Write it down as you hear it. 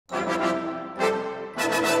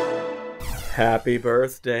Happy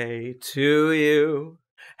birthday to you.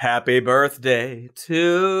 Happy birthday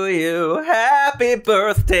to you. Happy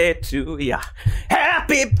birthday to ya.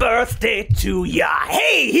 Happy birthday to ya.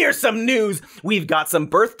 Hey, here's some news. We've got some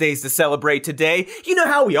birthdays to celebrate today. You know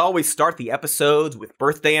how we always start the episodes with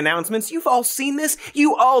birthday announcements? You've all seen this.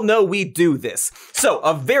 You all know we do this. So,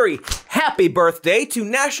 a very happy birthday to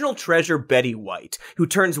National Treasure Betty White, who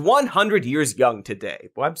turns 100 years young today.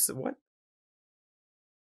 What?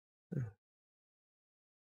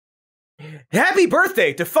 Happy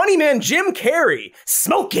birthday to funny man Jim Carrey.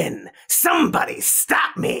 Smoking. Somebody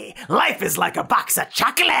stop me. Life is like a box of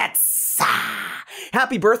chocolates. Ah.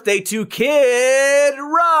 Happy birthday to Kid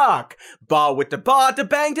Rock. Ba with the ba, da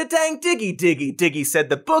bang, da dang, diggy, diggy, diggy, said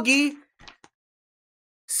the boogie.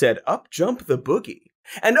 Said up jump the boogie.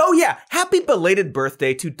 And oh yeah, happy belated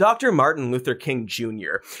birthday to Dr. Martin Luther King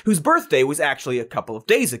Jr., whose birthday was actually a couple of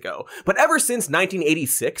days ago. But ever since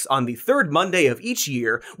 1986, on the third Monday of each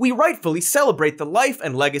year, we rightfully celebrate the life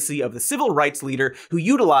and legacy of the civil rights leader who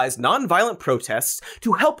utilized nonviolent protests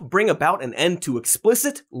to help bring about an end to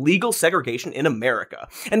explicit legal segregation in America,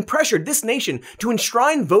 and pressured this nation to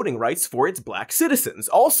enshrine voting rights for its black citizens.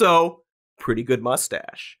 Also, pretty good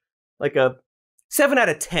mustache. Like a 7 out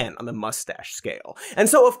of 10 on the mustache scale. And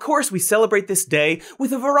so, of course, we celebrate this day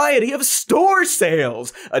with a variety of store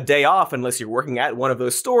sales. A day off unless you're working at one of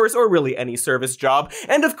those stores or really any service job.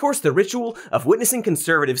 And of course, the ritual of witnessing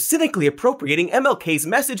conservatives cynically appropriating MLK's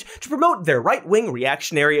message to promote their right-wing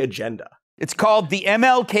reactionary agenda. It's called the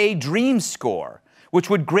MLK Dream Score, which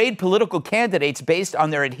would grade political candidates based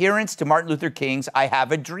on their adherence to Martin Luther King's I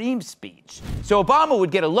Have a Dream speech. So Obama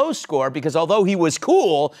would get a low score because although he was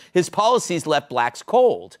cool, his policies left blacks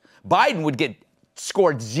cold. Biden would get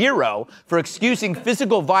scored 0 for excusing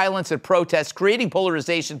physical violence at protests, creating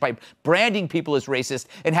polarization by branding people as racist,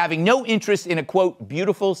 and having no interest in a, quote,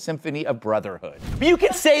 beautiful symphony of brotherhood. You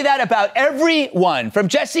can say that about everyone, from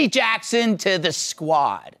Jesse Jackson to the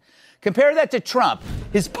Squad. Compare that to Trump.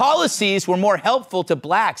 His policies were more helpful to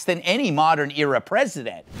blacks than any modern-era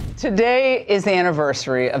president. Today is the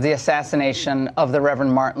anniversary of the assassination of the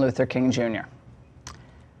Reverend Martin Luther King Jr. And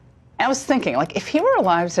I was thinking, like, if he were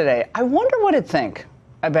alive today, I wonder what he'd think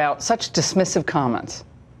about such dismissive comments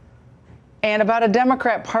and about a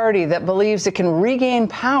Democrat Party that believes it can regain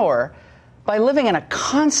power by living in a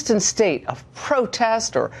constant state of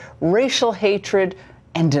protest or racial hatred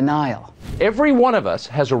and denial. Every one of us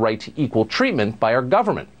has a right to equal treatment by our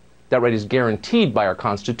government. That right is guaranteed by our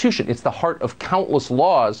Constitution. It's the heart of countless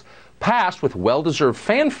laws passed with well-deserved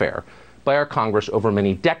fanfare by our Congress over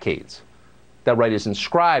many decades. That right is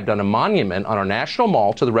inscribed on a monument on our National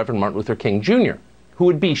Mall to the Reverend Martin Luther King Jr., who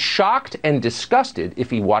would be shocked and disgusted if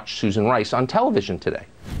he watched Susan Rice on television today.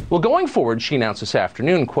 Well, going forward, she announced this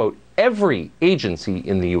afternoon, quote, every agency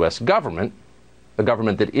in the U.S. government, a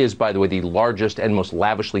government that is, by the way, the largest and most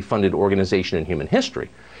lavishly funded organization in human history,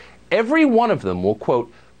 every one of them will,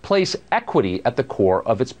 quote, place equity at the core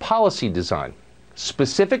of its policy design,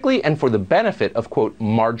 specifically and for the benefit of, quote,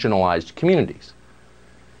 marginalized communities.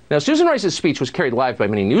 Now, Susan Rice's speech was carried live by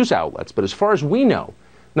many news outlets, but as far as we know,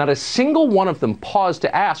 not a single one of them paused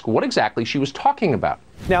to ask what exactly she was talking about.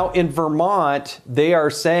 Now, in Vermont, they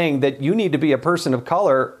are saying that you need to be a person of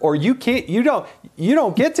color or you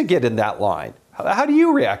don't get to get in that line. How do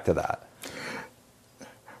you react to that?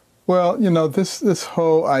 Well, you know, this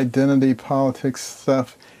whole identity politics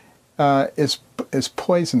stuff is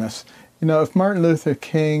poisonous. You know, if Martin Luther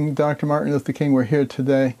King, Dr. Martin Luther King were here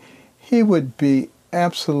today, he would be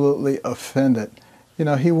absolutely offended. You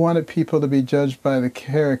know, he wanted people to be judged by the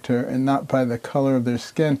character and not by the color of their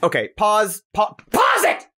skin. Okay, pause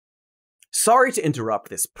it! Sorry to interrupt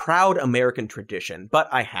this proud American tradition, but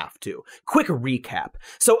I have to. Quick recap.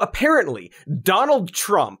 So apparently, Donald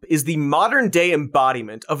Trump is the modern-day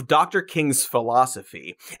embodiment of Dr. King's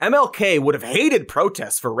philosophy. MLK would have hated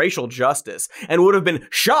protests for racial justice, and would have been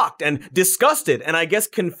shocked and disgusted, and I guess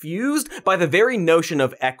confused by the very notion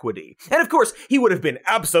of equity. And of course, he would have been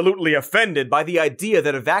absolutely offended by the idea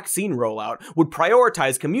that a vaccine rollout would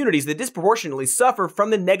prioritize communities that disproportionately suffer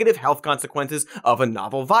from the negative health consequences of a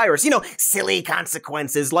novel virus. You know, silly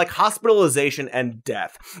consequences like hospitalization and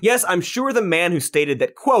death. Yes, I'm sure the man who stated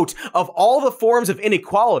that, quote, of all the forms of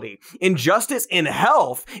inequality, injustice in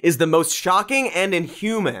health is the most shocking and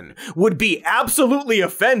inhuman, would be absolutely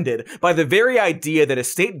offended by the very idea that a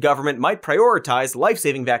state government might prioritize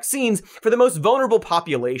life-saving vaccines for the most vulnerable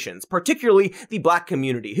populations, particularly the black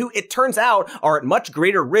community, who, it turns out, are at much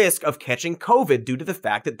greater risk of catching COVID due to the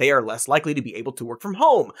fact that they are less likely to be able to work from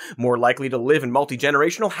home, more likely to live in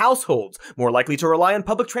multi-generational households, households, more likely to rely on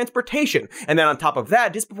public transportation, and then on top of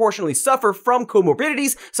that, disproportionately suffer from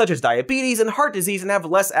comorbidities such as diabetes and heart disease and have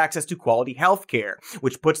less access to quality health care,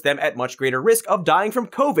 which puts them at much greater risk of dying from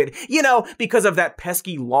COVID, because of that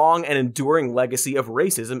pesky, long, and enduring legacy of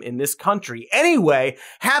racism in this country. Anyway,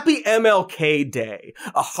 happy MLK Day,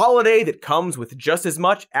 a holiday that comes with just as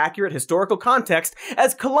much accurate historical context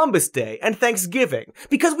as Columbus Day and Thanksgiving,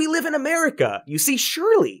 because we live in America. You see,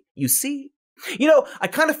 surely, you see. I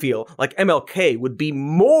kind of feel like MLK would be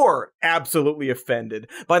more absolutely offended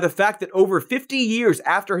by the fact that over 50 years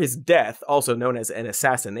after his death, also known as an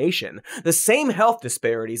assassination, the same health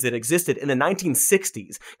disparities that existed in the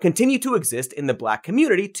 1960s continue to exist in the black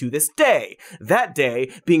community to this day. That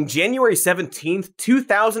day being January 17th,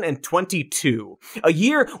 2022. A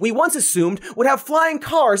year we once assumed would have flying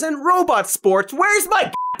cars and robot sports. Where's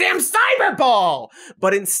my damn cyberball?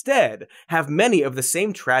 But instead have many of the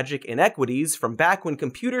same tragic inequities from back when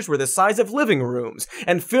computers were the size of living rooms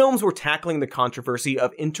and films were tackling the controversy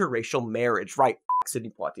of interracial marriage. Right, Sidney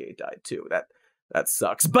Poitier died too. That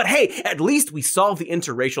sucks. But hey, at least we solved the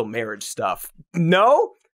interracial marriage stuff.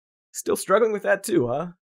 No? Still struggling with that too, huh?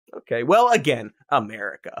 Okay, well, again,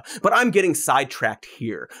 America. But I'm getting sidetracked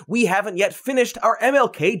here. We haven't yet finished our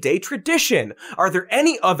MLK Day tradition. Are there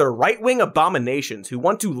any other right-wing abominations who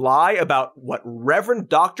want to lie about what Reverend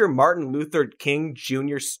Dr. Martin Luther King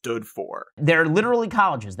Jr. stood for? There are literally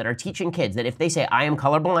colleges that are teaching kids that if they say, I am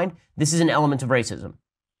colorblind, this is an element of racism.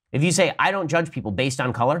 If you say, I don't judge people based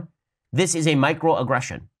on color, this is a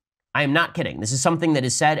microaggression. I am not kidding. This is something that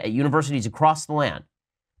is said at universities across the land.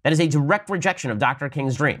 That is a direct rejection of Dr.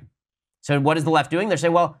 King's dream. So what is the left doing? They're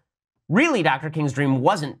saying, well, really, Dr. King's dream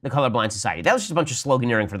wasn't the colorblind society. That was just a bunch of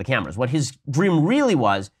sloganeering for the cameras. What his dream really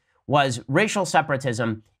was racial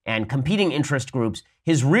separatism and competing interest groups.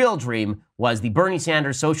 His real dream was the Bernie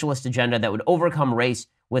Sanders socialist agenda that would overcome race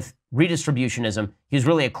with redistributionism. He was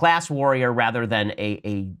really a class warrior rather than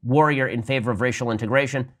a warrior in favor of racial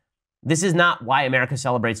integration. This is not why America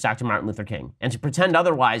celebrates Dr. Martin Luther King. And to pretend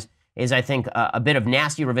otherwise is, I think, a bit of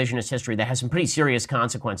nasty revisionist history that has some pretty serious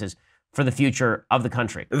consequences for the future of the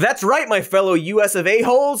country. That's right, my fellow US of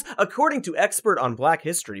a-holes. According to expert on black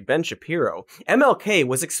history Ben Shapiro, MLK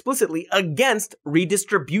was explicitly against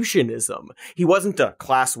redistributionism. He wasn't a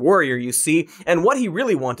class warrior, you see, and what he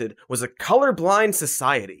really wanted was a colorblind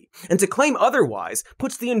society. And to claim otherwise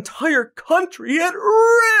puts the entire country at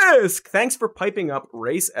risk. Thanks for piping up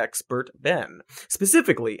race expert Ben.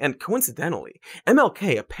 Specifically, and coincidentally,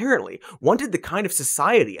 MLK apparently wanted the kind of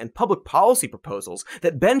society and public policy proposals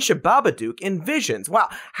that Ben Babadook envisions. Wow,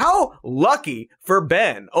 how lucky for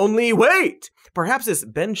Ben. Only wait! Perhaps this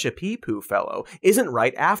Ben Shapipu fellow isn't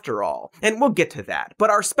right after all. And we'll get to that. But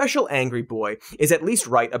our special angry boy is at least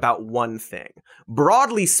right about one thing.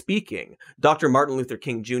 Broadly speaking, Dr. Martin Luther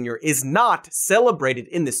King Jr. is not celebrated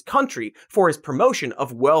in this country for his promotion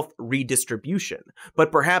of wealth redistribution.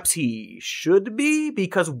 But perhaps he should be,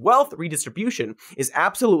 because wealth redistribution is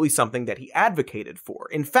absolutely something that he advocated for.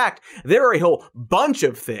 In fact, there are a whole bunch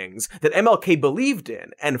of things that MLK believed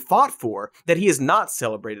in and fought for that he is not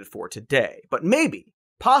celebrated for today. But maybe,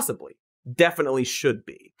 possibly, definitely should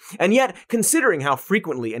be. And yet, considering how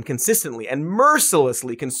frequently and consistently and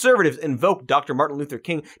mercilessly conservatives invoke Dr. Martin Luther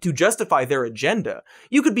King to justify their agenda,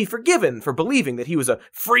 you could be forgiven for believing that he was a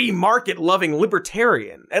free market-loving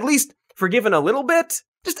libertarian. At least, forgiven a little bit?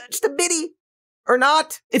 Just a bitty? Or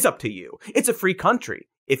not? It's up to you. It's a free country.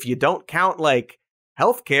 If you don't count,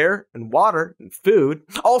 healthcare and water and food.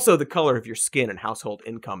 Also, the color of your skin and household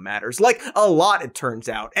income matters. A lot, it turns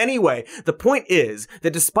out. Anyway, the point is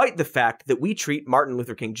that despite the fact that we treat Martin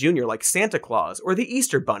Luther King Jr. like Santa Claus or the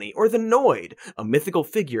Easter Bunny or the Noid, a mythical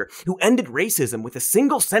figure who ended racism with a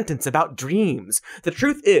single sentence about dreams, the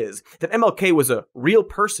truth is that MLK was a real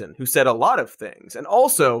person who said a lot of things and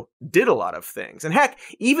also did a lot of things. And heck,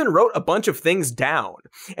 even wrote a bunch of things down.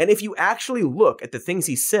 And if you actually look at the things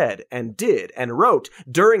he said and did and wrote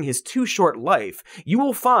during his too short life, you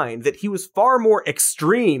will find that he was far more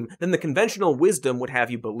extreme than the conventional wisdom would have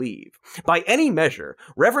you believe. By any measure,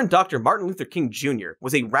 Reverend Dr. Martin Luther King Jr.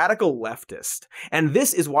 was a radical leftist, and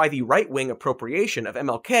this is why the right-wing appropriation of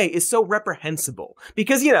MLK is so reprehensible.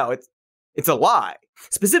 Because, it's a lie.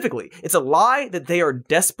 Specifically, it's a lie that they are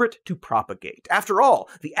desperate to propagate. After all,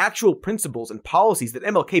 the actual principles and policies that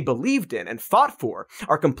MLK believed in and fought for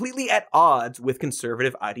are completely at odds with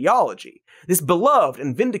conservative ideology. This beloved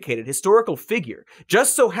and vindicated historical figure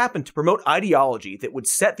just so happened to promote ideology that would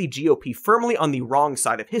set the GOP firmly on the wrong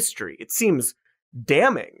side of history. It seems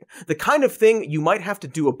damning. The kind of thing you might have to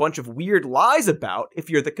do a bunch of weird lies about if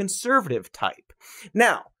you're the conservative type.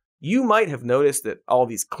 Now, You might have noticed that all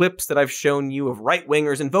these clips that I've shown you of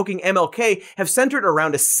right-wingers invoking MLK have centered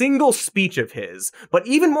around a single speech of his, but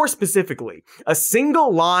even more specifically, a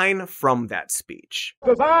single line from that speech.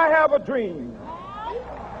 Because I have a dream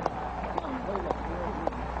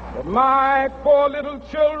that my 4 little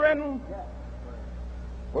children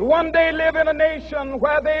will one day live in a nation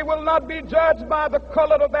where they will not be judged by the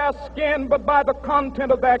color of their skin, but by the content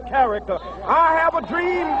of their character. I have a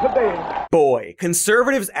dream today. Boy,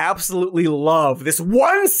 conservatives absolutely love this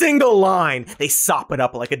one single line. They sop it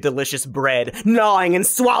up like a delicious bread, gnawing and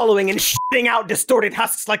swallowing and shitting out distorted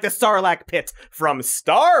husks like the Sarlacc pit from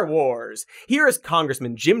Star Wars. Here is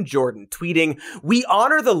Congressman Jim Jordan tweeting, "We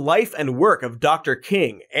honor the life and work of Dr.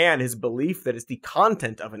 King and his belief that it's the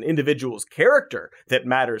content of an individual's character that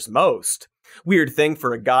matters most." Weird thing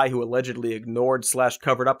for a guy who allegedly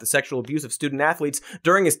ignored/covered up the sexual abuse of student athletes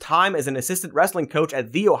during his time as an assistant wrestling coach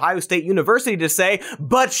at The Ohio State University to say,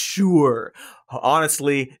 but sure.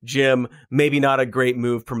 Honestly, Jim, maybe not a great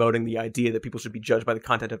move promoting the idea that people should be judged by the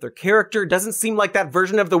content of their character. Doesn't seem like that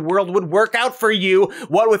version of the world would work out for you,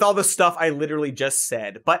 what with all the stuff I literally just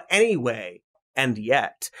said. But anyway. And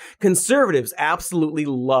yet, conservatives absolutely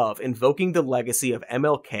love invoking the legacy of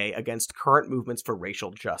MLK against current movements for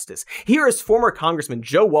racial justice. Here is former Congressman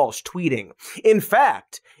Joe Walsh tweeting, "In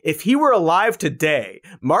fact, if he were alive today,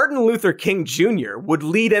 Martin Luther King Jr. would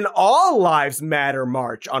lead an All Lives Matter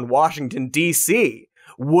march on Washington, D.C.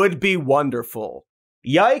 Would be wonderful.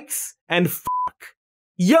 Yikes and fuck.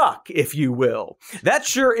 Yuck, if you will." That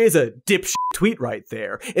sure is a dipshit tweet right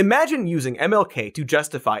there. Imagine using MLK to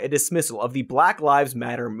justify a dismissal of the Black Lives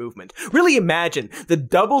Matter movement. Really imagine the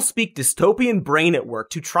doublespeak dystopian brain at work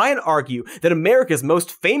to try and argue that America's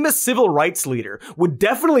most famous civil rights leader would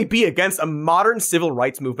definitely be against a modern civil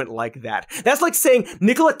rights movement like that. That's like saying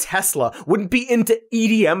Nikola Tesla wouldn't be into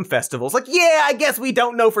EDM festivals. Like, yeah, I guess we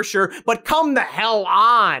don't know for sure, but come the hell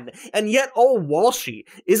on. And yet old Walshy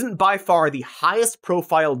isn't by far the highest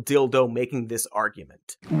profile dildo making this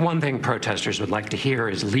argument. One thing protesters would like to hear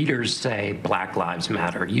is leaders say Black Lives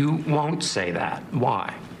Matter. You won't say that.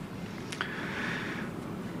 Why?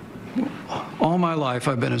 All my life,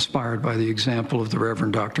 I've been inspired by the example of the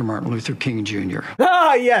Reverend Dr. Martin Luther King Jr.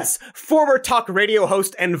 Ah, yes, former talk radio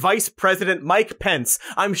host and Vice President Mike Pence.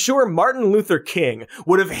 I'm sure Martin Luther King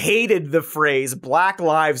would have hated the phrase Black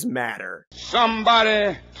Lives Matter.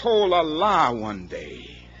 Somebody told a lie one day.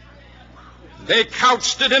 They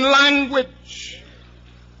couched it in language.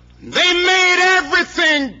 They made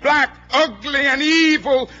everything black, ugly, and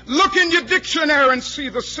evil. Look in your dictionary and see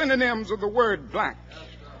the synonyms of the word black.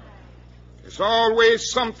 It's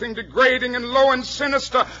always something degrading and low and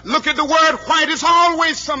sinister. Look at the word white. It's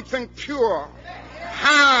always something pure,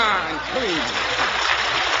 high, and clean.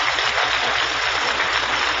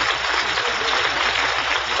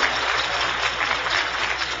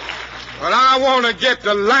 But I want to get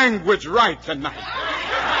the language right tonight.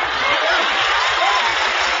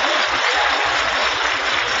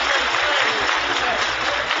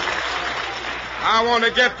 I want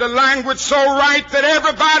to get the language so right that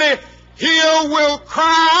everybody here will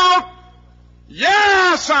cry out,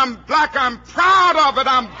 yes, I'm black, I'm proud of it,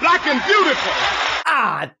 I'm black and beautiful.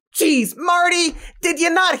 Ah, geez, Marty, did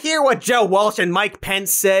you not hear what Joe Walsh and Mike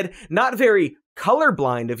Pence said? Not very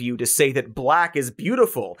colorblind of you to say that black is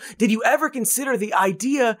beautiful. Did you ever consider the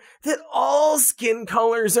idea that all skin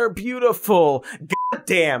colors are beautiful? God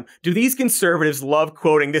damn, do these conservatives love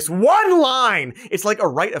quoting this one line? It's like a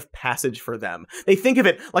rite of passage for them. They think of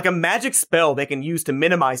it like a magic spell they can use to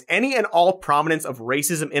minimize any and all prominence of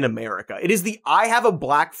racism in America. It is the I have a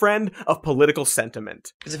black friend of political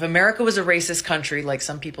sentiment. Because if America was a racist country, like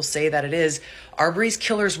some people say that it is, Arbery's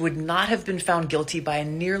killers would not have been found guilty by a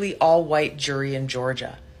nearly all-white jury in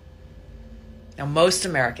Georgia. Now, most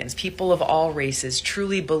Americans, people of all races,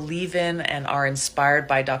 truly believe in and are inspired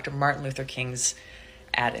by Dr. Martin Luther King's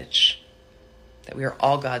adage that we are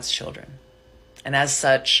all God's children. And as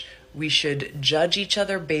such, we should judge each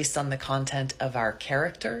other based on the content of our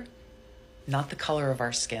character, not the color of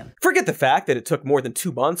our skin. Forget the fact that it took more than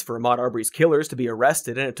 2 months for Ahmaud Arbery's killers to be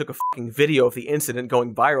arrested, and it took a fucking video of the incident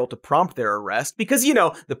going viral to prompt their arrest, because, you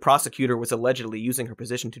know, the prosecutor was allegedly using her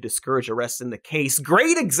position to discourage arrests in the case.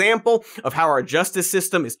 Great example of how our justice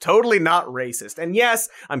system is totally not racist. And yes,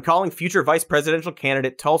 I'm calling future vice presidential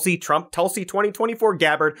candidate Tulsi 2024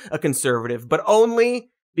 Gabbard a conservative, but only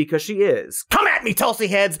because she is. Come at me, Tulsi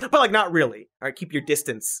heads! But like, not really. All right, keep your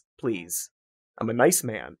distance, please. I'm a nice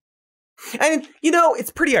man. And, you know,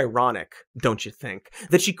 it's pretty ironic, don't you think,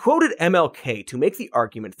 that she quoted MLK to make the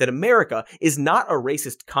argument that America is not a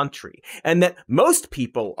racist country, and that most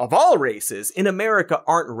people of all races in America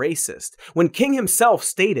aren't racist, when King himself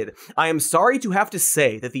stated, "I am sorry to have to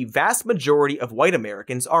say that the vast majority of white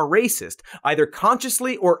Americans are racist, either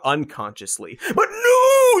consciously or unconsciously." But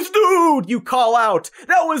news, dude, you call out.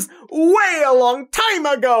 That was way a long time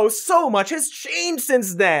ago. So much has changed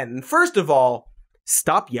since then. First of all,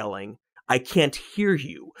 stop yelling. I can't hear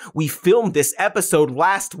you. We filmed this episode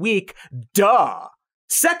last week. Duh.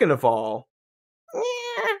 Second of all,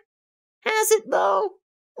 has it though?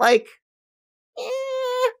 Like,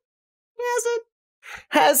 has it?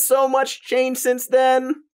 Has so much changed since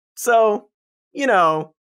then? So, you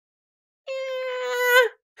know,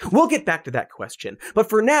 we'll get back to that question. But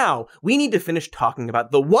for now, we need to finish talking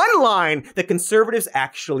about the one line that conservatives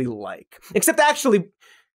actually like. Except actually,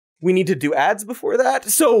 we need to do ads before that.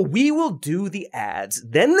 So we will do the ads,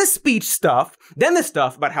 then the speech stuff, then the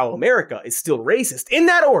stuff about how America is still racist, in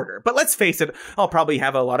that order. But let's face it, I'll probably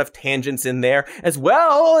have a lot of tangents in there as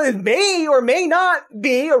well. It may or may not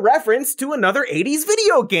be a reference to another 80s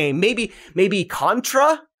video game. Maybe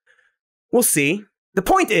Contra? We'll see. The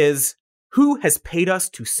point is, who has paid us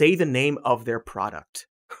to say the name of their product?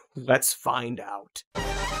 Let's find out.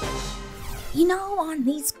 You know, on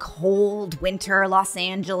these cold winter Los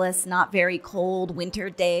Angeles, not very cold winter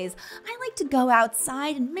days, I like to go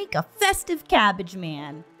outside and make a festive cabbage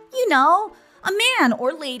man. You know, a man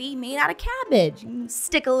or lady made out of cabbage. You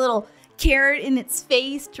stick a little carrot in its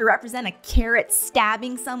face to represent a carrot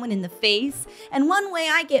stabbing someone in the face. And one way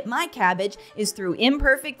I get my cabbage is through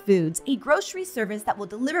Imperfect Foods, a grocery service that will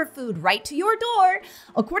deliver food right to your door.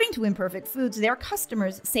 According to Imperfect Foods, their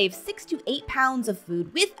customers save 6 to 8 pounds of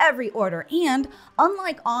food with every order. And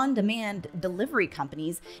unlike on-demand delivery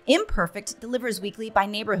companies, Imperfect delivers weekly by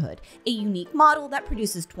neighborhood, a unique model that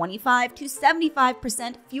produces 25 to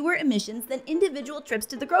 75% fewer emissions than individual trips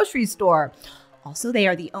to the grocery store. Also, they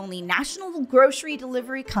are the only national grocery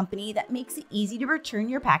delivery company that makes it easy to return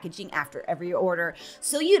your packaging after every order,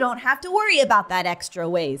 so you don't have to worry about that extra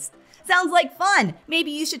waste. Sounds like fun. Maybe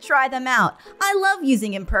you should try them out. I love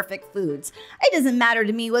using Imperfect Foods. It doesn't matter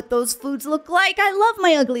to me what those foods look like. I love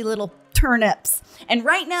my ugly little turnips. And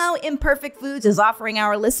right now, Imperfect Foods is offering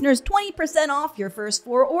our listeners 20% off your first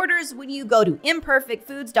 4 orders when you go to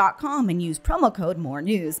imperfectfoods.com and use promo code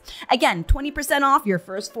MORENEWS. Again, 20% off your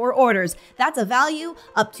first 4 orders. That's a value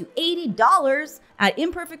up to $80 at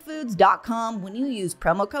imperfectfoods.com when you use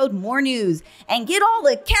promo code MORENEWS. And get all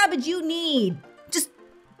the cabbage you need. Just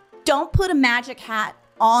don't put a magic hat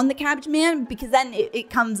on the cabbage man, because then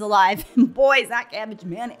it comes alive. And boy, is that cabbage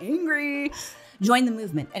man angry. Join the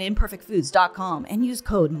movement at imperfectfoods.com and use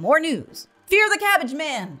code MORENEWS. Fear the cabbage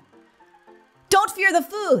man. Don't fear the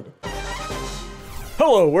food.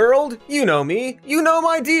 Hello world, you know me, you know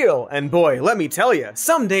my deal, and boy, let me tell you,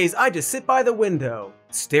 some days I just sit by the window,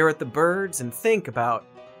 stare at the birds, and think about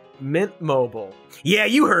Mint Mobile. Yeah,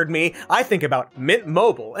 you heard me. I think about Mint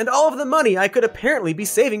Mobile and all of the money I could apparently be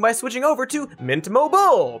saving by switching over to Mint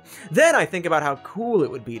Mobile. Then I think about how cool it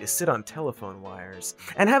would be to sit on telephone wires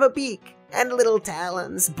and have a beak and little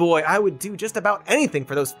talons. Boy, I would do just about anything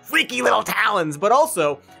for those freaky little talons, but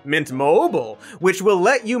also Mint Mobile, which will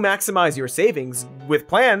let you maximize your savings with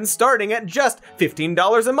plans starting at just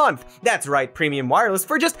 $15 a month. That's right, premium wireless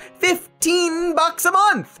for just $15 a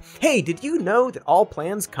month. Hey, did you know that all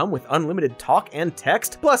plans come with unlimited talk and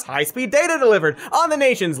text, plus high-speed data delivered on the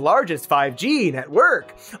nation's largest 5G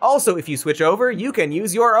network? Also, if you switch over, you can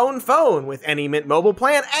use your own phone with any Mint Mobile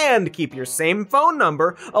plan and keep your same phone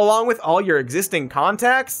number along with all your existing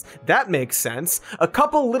contacts. That makes sense. A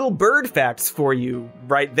couple little bird facts for you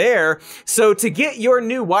right there. So to get your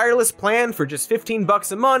new wireless plan for just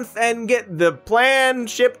 $15 a month and get the plan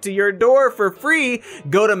shipped to your door for free,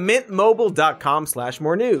 go to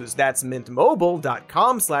mintmobile.com/morenews. That's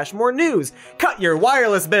mintmobile.com/morenews. Cut your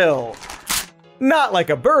wireless bill. Not like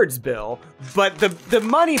a bird's bill, but the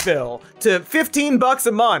money bill to $15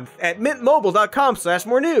 a month at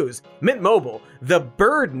mintmobile.com/morenews. Mint Mobile, the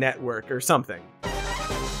bird network or something.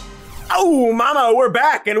 Oh, mama, we're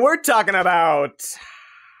back and we're talking about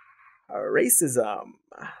racism.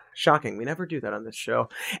 Shocking, we never do that on this show.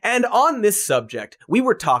 And on this subject, we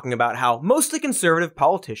were talking about how mostly conservative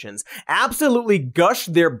politicians absolutely gush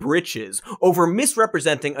their britches over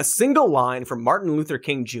misrepresenting a single line from Martin Luther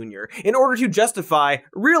King Jr. in order to justify,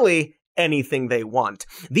 really, anything they want.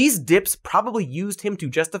 These dips probably used him to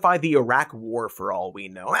justify the Iraq War for all we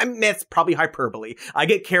know. I mean, that's probably hyperbole. I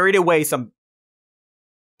get carried away some...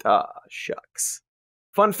 shucks.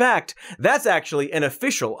 Fun fact, that's actually an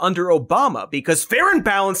official under Obama because fair and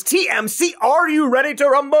balanced TMC, are you ready to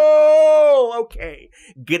rumble? Okay,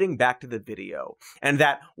 getting back to the video. And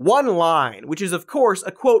that one line, which is of course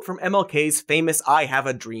a quote from MLK's famous I Have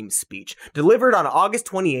a Dream speech, delivered on August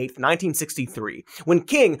 28, 1963, when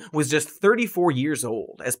King was just 34 years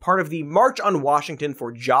old, as part of the March on Washington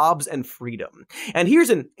for Jobs and Freedom. And here's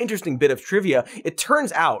an interesting bit of trivia. It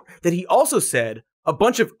turns out that he also said a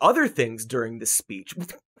bunch of other things during this speech.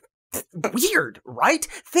 Weird, right?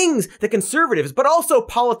 Things that conservatives, but also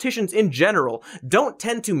politicians in general, don't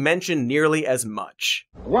tend to mention nearly as much.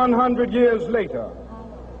 100 years later,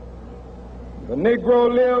 the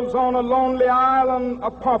Negro lives on a lonely island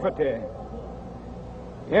of poverty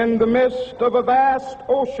in the midst of a vast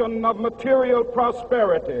ocean of material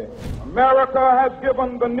prosperity. America has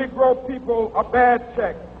given the Negro people a bad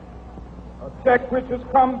check. A check which has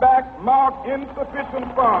come back marked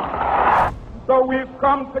insufficient funds. So we've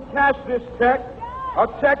come to cash this check, a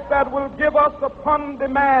check that will give us upon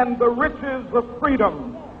demand the riches of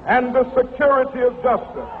freedom and the security of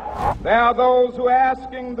justice. There are those who are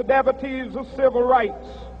asking the devotees of civil rights,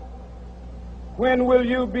 when will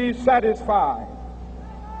you be satisfied?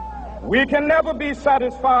 We can never be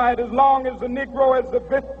satisfied as long as the Negro is the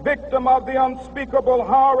victim of the unspeakable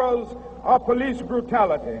horrors of police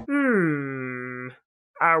brutality.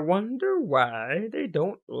 I wonder why they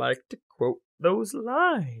don't like to quote those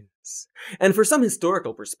lines. And for some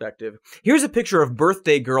historical perspective, here's a picture of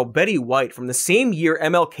birthday girl Betty White from the same year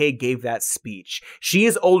MLK gave that speech. She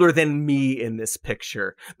is older than me in this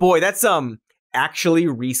picture. Boy, that's actually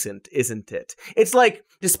recent, isn't it? It's like,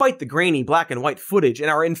 despite the grainy black and white footage and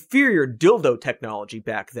our inferior dildo technology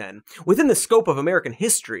back then, within the scope of American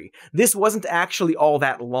history, this wasn't actually all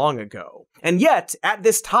that long ago. And yet, at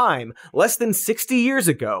this time, less than 60 years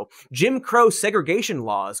ago, Jim Crow segregation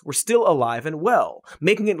laws were still alive and well,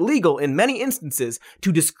 making it legal in many instances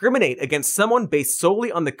to discriminate against someone based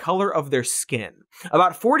solely on the color of their skin.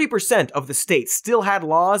 About 40% of the states still had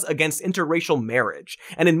laws against interracial marriage,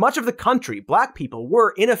 and in much of the country, black people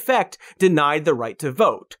were, in effect, denied the right to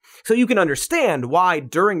vote. So you can understand why,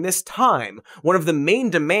 during this time, one of the main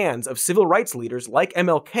demands of civil rights leaders like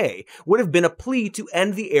MLK would have been a plea to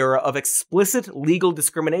end the era of explicit legal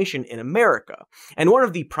discrimination in America. And one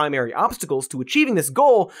of the primary obstacles to achieving this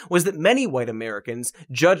goal was that many white Americans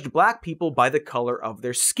judged black people by the color of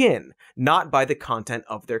their skin, not by the content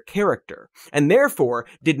of their character, and therefore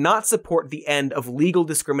did not support the end of legal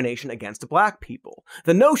discrimination against black people.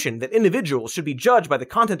 The notion that individuals should be judged by the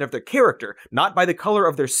content of their character, not by the color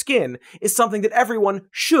of their skin, is something that everyone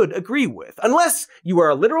should agree with. Unless you are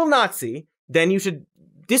a literal Nazi, then you should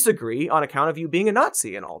disagree on account of you being a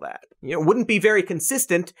Nazi and all that. You know, it wouldn't be very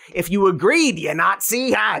consistent if you agreed, you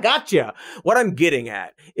Nazi. Ha, gotcha. What I'm getting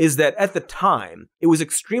at is that at the time, it was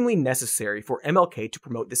extremely necessary for MLK to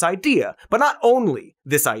promote this idea, but not only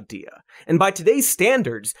this idea. And by today's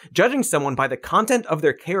standards, judging someone by the content of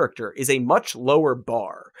their character is a much lower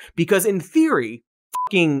bar, because in theory,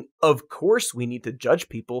 of course we need to judge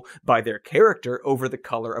people by their character over the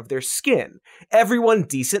color of their skin. Everyone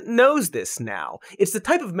decent knows this now. It's the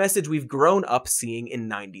type of message we've grown up seeing in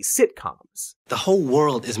 90s sitcoms. The whole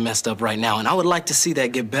world is messed up right now, and I would like to see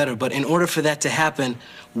that get better, but in order for that to happen,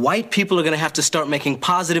 white people are going to have to start making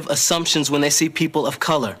positive assumptions when they see people of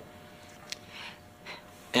color.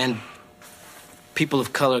 And people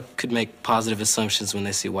of color could make positive assumptions when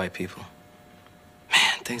they see white people.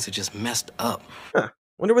 Man, things are just messed up. Huh.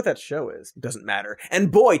 Wonder what that show is. Doesn't matter.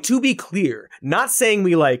 And boy, to be clear, not saying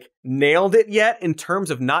we nailed it yet in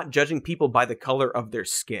terms of not judging people by the color of their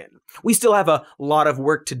skin. We still have a lot of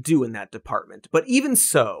work to do in that department. But even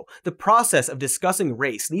so, the process of discussing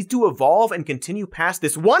race needs to evolve and continue past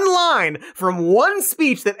this one line from one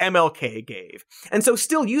speech that MLK gave. And so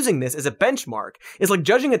still using this as a benchmark is like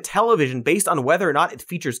judging a television based on whether or not it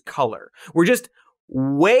features color. We're just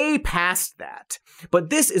way past that. But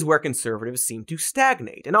this is where conservatives seem to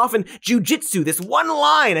stagnate, and often jujitsu this one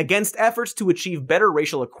line against efforts to achieve better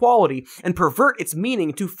racial equality and pervert its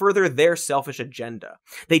meaning to further their selfish agenda.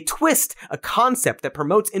 They twist a concept that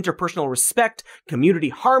promotes interpersonal respect, community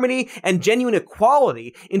harmony, and genuine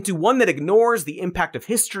equality into one that ignores the impact of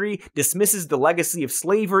history, dismisses the legacy of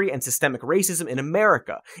slavery and systemic racism in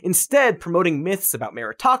America, instead promoting myths about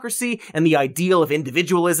meritocracy and the ideal of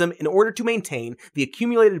individualism in order to maintain the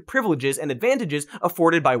accumulated privileges and advantages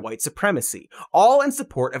afforded by white supremacy, all in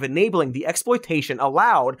support of enabling the exploitation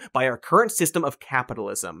allowed by our current system of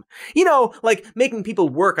capitalism. You know, like making people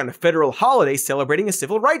work on a federal holiday celebrating a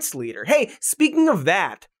civil rights leader. Hey, speaking of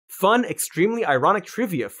that, fun, extremely ironic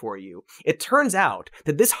trivia for you. It turns out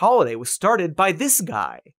that this holiday was started by this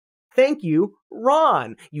guy. Thank you,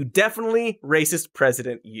 Ron. You definitely racist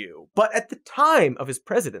president, you. But at the time of his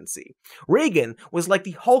presidency, Reagan was like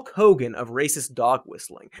the Hulk Hogan of racist dog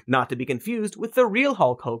whistling, not to be confused with the real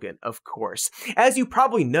Hulk Hogan, of course. As you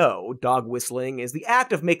probably know, dog whistling is the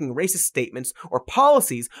act of making racist statements or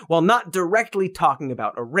policies while not directly talking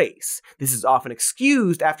about a race. This is often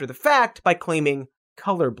excused after the fact by claiming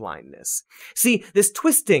colorblindness. See, this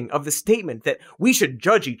twisting of the statement that we should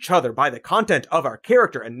judge each other by the content of our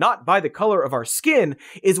character and not by the color of our skin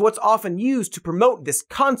is what's often used to promote this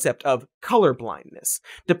concept of colorblindness.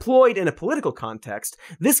 Deployed in a political context,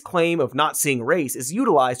 this claim of not seeing race is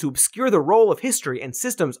utilized to obscure the role of history and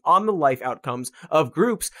systems on the life outcomes of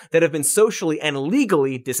groups that have been socially and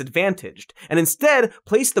legally disadvantaged, and instead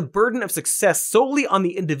place the burden of success solely on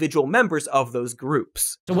the individual members of those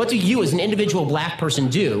groups. So what do you as an individual black person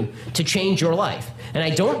do to change your life? And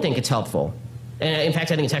I don't think it's helpful. And in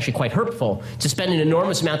fact, I think it's actually quite hurtful to spend an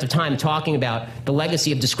enormous amount of time talking about the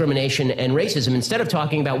legacy of discrimination and racism instead of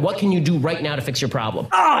talking about what can you do right now to fix your problem.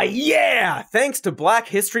 Ah, yeah! Thanks to Black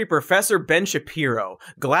History Professor Ben Shapiro.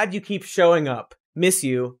 Glad you keep showing up. Miss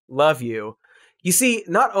you. Love you. You see,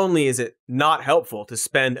 not only is it not helpful to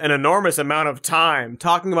spend an enormous amount of time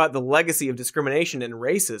talking about the legacy of discrimination and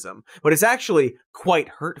racism, but it's actually quite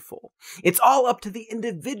hurtful. It's all up to the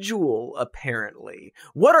individual, apparently.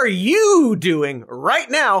 What are you doing right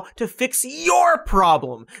now to fix your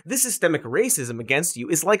problem? This systemic racism against you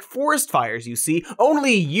is like forest fires, you see.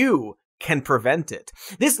 Only you can prevent it.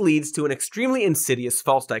 This leads to an extremely insidious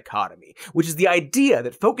false dichotomy, which is the idea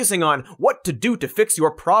that focusing on what to do to fix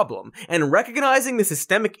your problem and recognizing the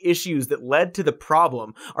systemic issues that led to the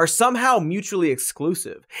problem are somehow mutually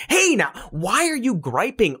exclusive. Hey, now, why are you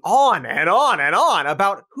griping on and on and on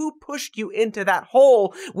about who pushed you into that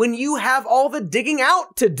hole when you have all the digging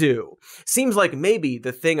out to do? Seems like maybe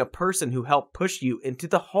the thing a person who helped push you into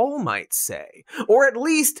the hole might say. Or at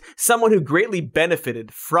least someone who greatly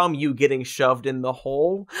benefited from you getting shoved in the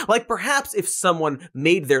hole. Like perhaps if someone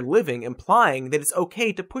made their living implying that it's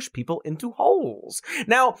okay to push people into holes.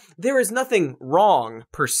 Now, there is nothing wrong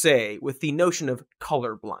per se with the notion of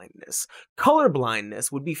colorblindness.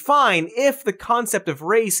 Colorblindness would be fine if the concept of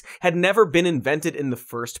race had never been invented in the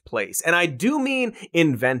first place. And I do mean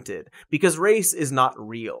invented, because race is not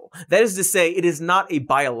real. That is to say, it is not a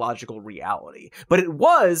biological reality, but it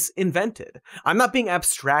was invented. I'm not being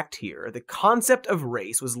abstract here. The concept of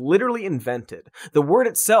race was literally invented. The word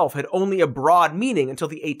itself had only a broad meaning until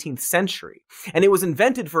the 18th century, and it was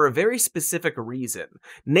invented for a very specific reason,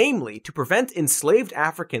 namely to prevent enslaved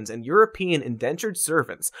Africans and European indentured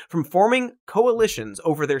servants from forming coalitions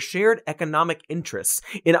over their shared economic interests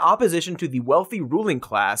in opposition to the wealthy ruling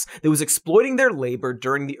class that was exploiting their labor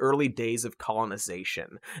during the early days of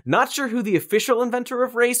colonization. Not sure who the official inventor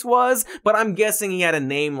of race was, but I'm guessing he had a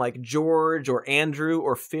name like George or Andrew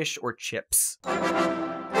or Fish or Chips.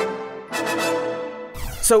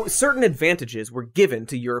 So certain advantages were given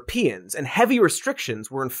to Europeans, and heavy restrictions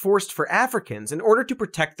were enforced for Africans in order to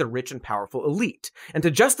protect the rich and powerful elite. And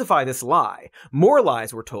to justify this lie, more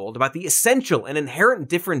lies were told about the essential and inherent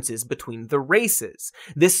differences between the races.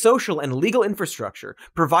 This social and legal infrastructure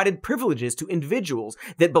provided privileges to individuals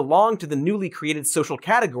that belonged to the newly created social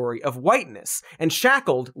category of whiteness, and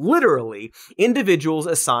shackled, literally, individuals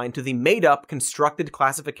assigned to the made-up, constructed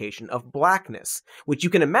classification of blackness, which you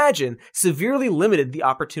can imagine severely limited the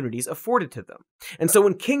opportunities afforded to them. And so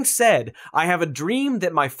when King said, "I have a dream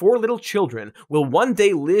that my 4 little children will one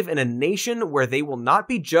day live in a nation where they will not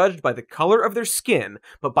be judged by the color of their skin,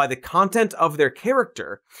 but by the content of their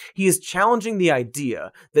character," he is challenging the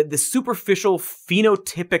idea that the superficial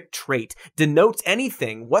phenotypic trait denotes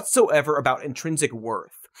anything whatsoever about intrinsic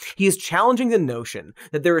worth. He is challenging the notion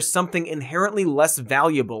that there is something inherently less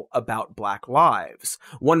valuable about Black lives.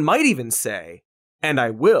 One might even say, and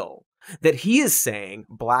I will, that he is saying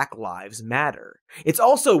Black lives matter. It's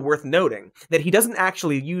also worth noting that he doesn't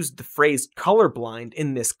actually use the phrase colorblind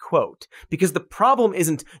in this quote, because the problem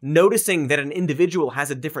isn't noticing that an individual has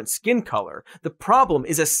a different skin color. The problem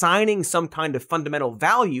is assigning some kind of fundamental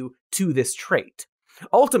value to this trait.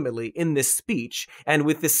 Ultimately, in this speech, and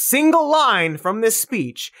with this single line from this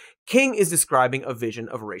speech, King is describing a vision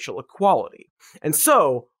of racial equality. And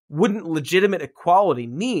so, wouldn't legitimate equality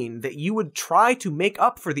mean that you would try to make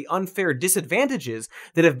up for the unfair disadvantages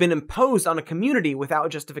that have been imposed on a community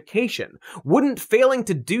without justification? Wouldn't failing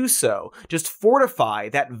to do so just fortify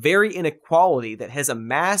that very inequality that has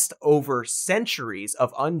amassed over centuries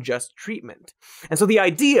of unjust treatment? And so the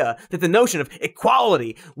idea that the notion of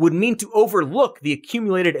equality would mean to overlook the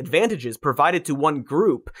accumulated advantages provided to one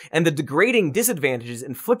group and the degrading disadvantages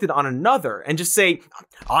inflicted on another and just say,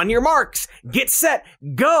 on your marks, get set,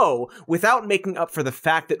 go, no, without making up for the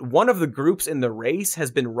fact that one of the groups in the race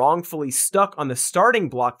has been wrongfully stuck on the starting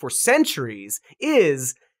block for centuries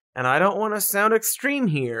is, and I don't want to sound extreme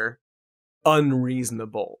here,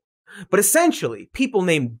 unreasonable. But essentially, people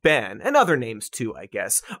named Ben, and other names too, I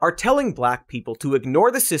guess, are telling black people to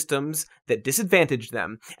ignore the systems that disadvantage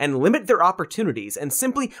them and limit their opportunities and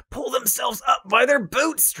simply pull themselves up by their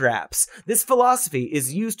bootstraps. This philosophy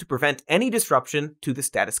is used to prevent any disruption to the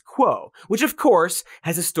status quo, which of course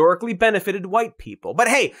has historically benefited white people. But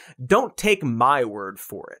hey, don't take my word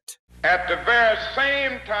for it. At the very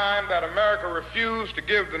same time that America refused to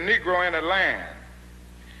give the Negro any land,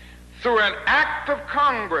 through an act of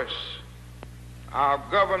Congress, our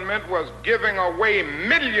government was giving away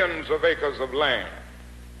millions of acres of land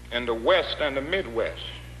in the West and the Midwest,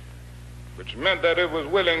 which meant that it was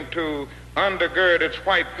willing to undergird its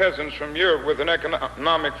white peasants from Europe with an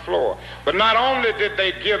economic floor. But not only did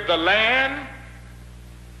they give the land,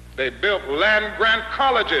 they built land-grant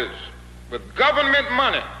colleges with government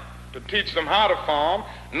money to teach them how to farm.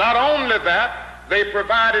 Not only that, they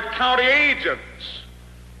provided county agents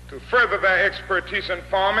to further their expertise in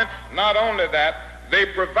farming. Not only that, they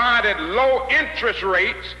provided low interest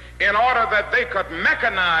rates in order that they could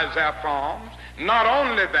mechanize their farms. Not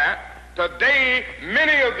only that, today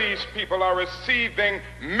many of these people are receiving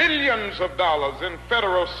millions of dollars in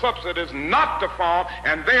federal subsidies not to farm,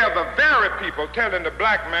 and they are the very people telling the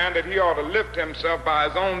black man that he ought to lift himself by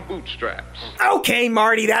his own bootstraps. Okay,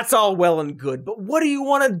 Marty, that's all well and good, but what do you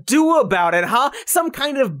want to do about it, huh? Some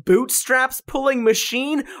kind of bootstraps pulling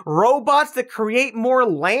machine? Robots that create more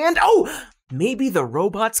land? Oh! Maybe the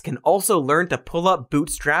robots can also learn to pull up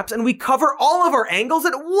bootstraps and we cover all of our angles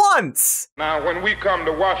at once! Now, when we come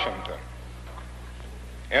to Washington,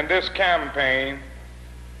 in this campaign,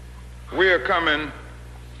 we're coming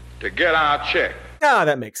to get our check. Ah,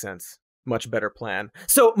 that makes sense. Much better plan.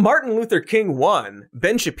 So, Martin Luther King 1,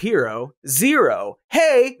 Ben Shapiro 0.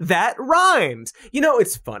 Hey, that rhymes! You know,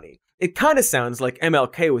 it's funny. It kind of sounds like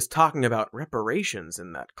MLK was talking about reparations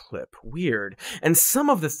in that clip. Weird. And some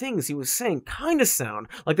of the things he was saying kind of sound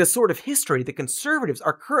like the sort of history that conservatives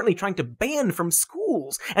are currently trying to ban from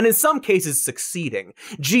schools, and in some cases succeeding.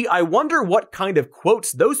 Gee, I wonder what kind of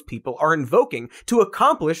quotes those people are invoking to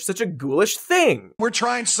accomplish such a ghoulish thing. We're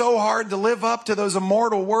trying so hard to live up to those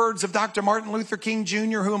immortal words of Dr. Martin Luther King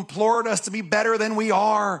Jr., who implored us to be better than we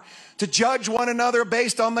are, to judge one another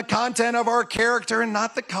based on the content of our character and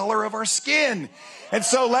not the color of our skin. And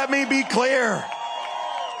so let me be clear.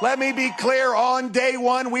 Let me be clear. On day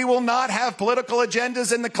one, we will not have political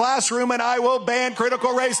agendas in the classroom, and I will ban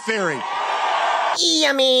critical race theory.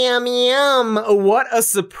 Yum, yum, yum. What a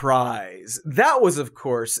surprise. That was, of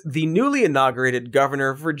course, the newly inaugurated governor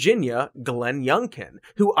of Virginia, Glenn Youngkin,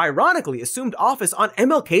 who ironically assumed office on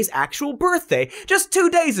MLK's actual birthday just 2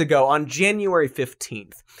 days ago on January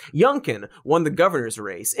 15th. Youngkin won the governor's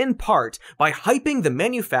race, in part, by hyping the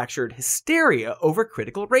manufactured hysteria over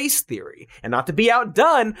critical race theory. And not to be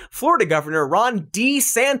outdone, Florida Governor Ron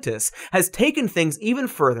DeSantis has taken things even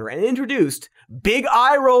further and introduced, big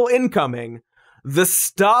eye roll incoming, the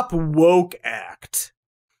Stop Woke Act,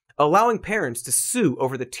 allowing parents to sue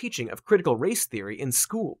over the teaching of critical race theory in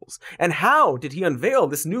schools. And how did he unveil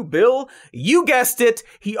this new bill? You guessed it,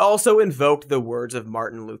 he also invoked the words of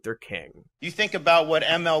Martin Luther King. You think about what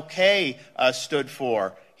MLK stood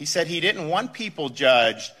for. He said he didn't want people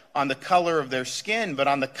judged on the color of their skin, but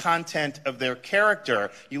on the content of their character.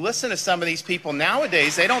 You listen to some of these people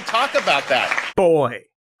nowadays, they don't talk about that. Boy,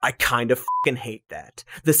 I kind of fucking hate that.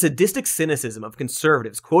 The sadistic cynicism of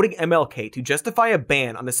conservatives quoting MLK to justify a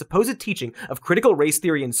ban on the supposed teaching of critical race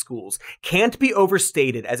theory in schools can't be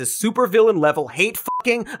overstated as a supervillain level hate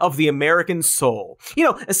fucking of the American soul. You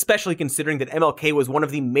know, especially considering that MLK was one of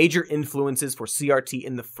the major influences for CRT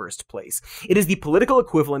in the first place. It is the political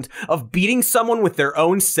equivalent of beating someone with their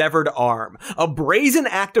own severed arm. A brazen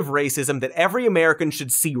act of racism that every American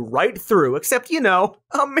should see right through, except, you know,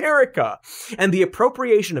 America. And the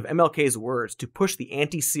appropriation of MLK's words to push the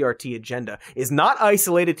anti-CRT agenda is not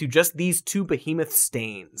isolated to just these two behemoth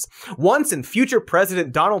stains. Once and future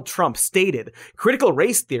President Donald Trump stated, critical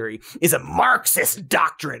race theory is a Marxist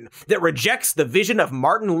doctrine that rejects the vision of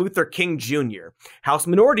Martin Luther King Jr. House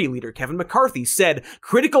Minority Leader Kevin McCarthy said,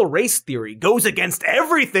 critical race theory goes against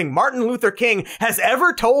everything Martin Luther King has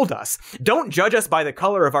ever told us. Don't judge us by the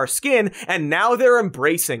color of our skin, and now they're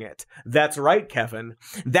embracing it. That's right, Kevin.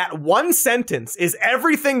 That one sentence is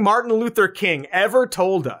everything Martin Luther King ever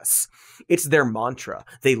told us. It's their mantra.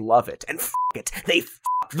 They love it. And f*** it. They f***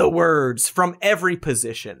 Pluck the words from every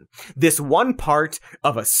position. This one part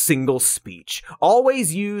of a single speech,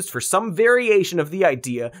 always used for some variation of the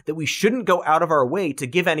idea that we shouldn't go out of our way to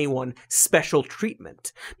give anyone special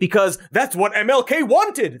treatment. Because that's what MLK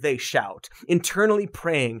wanted, they shout, internally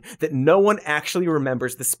praying that no one actually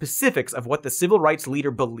remembers the specifics of what the civil rights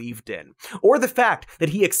leader believed in, or the fact that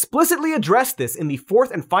he explicitly addressed this in the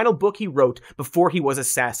fourth and final book he wrote before he was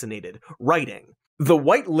assassinated, writing, "The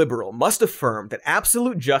white liberal must affirm that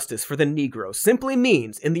absolute justice for the Negro simply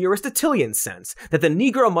means, in the Aristotelian sense, that the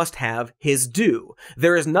Negro must have his due.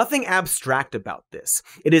 There is nothing abstract about this.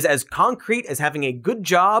 It is as concrete as having a good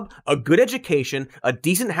job, a good education, a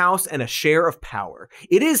decent house, and a share of power.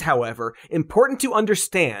 It is, however, important to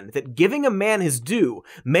understand that giving a man his due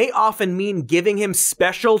may often mean giving him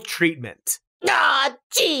special treatment." Ah,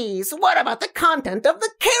 geez, what about the content of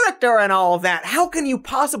the character and all that? How can you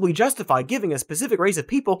possibly justify giving a specific race of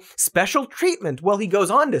people special treatment? Well, he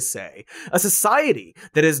goes on to say, a society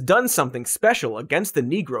that has done something special against the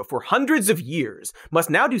Negro for hundreds of years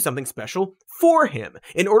must now do something special for him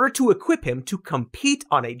in order to equip him to compete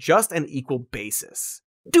on a just and equal basis.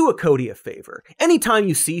 Do a Cody a favor. Anytime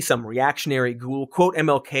you see some reactionary ghoul quote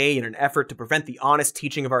MLK in an effort to prevent the honest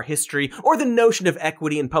teaching of our history, or the notion of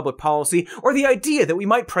equity in public policy, or the idea that we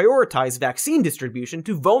might prioritize vaccine distribution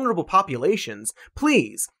to vulnerable populations,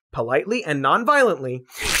 please, politely and non-violently,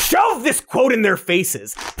 shove this quote in their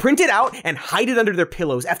faces, print it out and hide it under their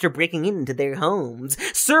pillows after breaking into their homes,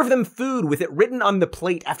 serve them food with it written on the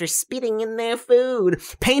plate after spitting in their food,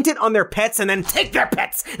 paint it on their pets and then take their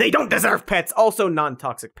pets! They don't deserve pets! Also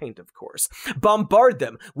non-toxic paint, of course. Bombard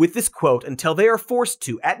them with this quote until they are forced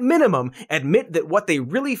to, at minimum, admit that what they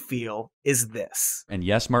really feel is this. And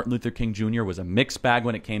yes, Martin Luther King Jr. was a mixed bag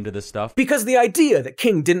when it came to this stuff. Because the idea that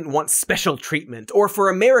King didn't want special treatment, or for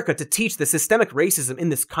America to teach the systemic racism in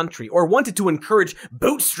this country, or wanted to encourage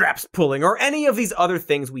bootstraps pulling, or any of these other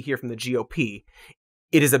things we hear from the GOP,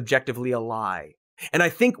 it is objectively a lie. And I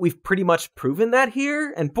think we've pretty much proven that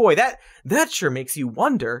here, and boy, that sure makes you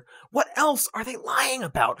wonder, what else are they lying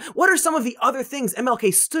about? What are some of the other things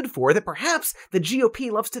MLK stood for that perhaps the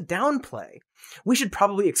GOP loves to downplay? We should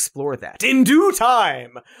probably explore that in due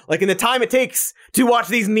time, like in the time it takes to watch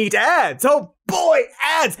these neat ads. Oh boy,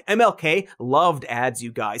 ads! MLK loved ads,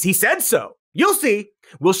 you guys. He said so. You'll see.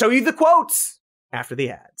 We'll show you the quotes after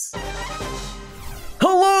the ads.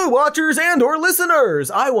 Hello, watchers and or listeners!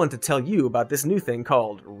 I want to tell you about this new thing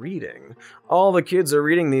called reading. All the kids are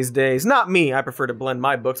reading these days. Not me, I prefer to blend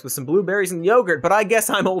my books with some blueberries and yogurt, but I guess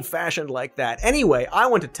I'm old-fashioned like that. Anyway, I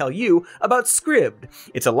want to tell you about Scribd.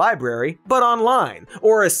 It's a library, but online.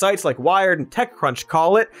 Or as sites like Wired and TechCrunch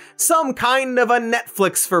call it, some kind of a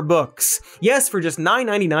Netflix for books. Yes, for just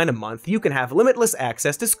 $9.99 a month, you can have limitless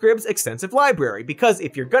access to Scribd's extensive library, because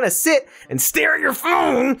if you're gonna sit and stare at your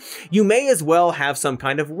phone, you may as well have some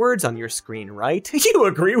kind of words on your screen, right? You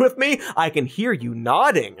agree with me? I can hear you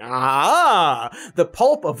nodding. Ah, the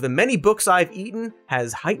pulp of the many books I've eaten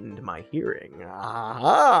has heightened my hearing.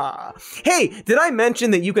 Ah. Hey, did I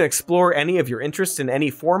mention that you can explore any of your interests in any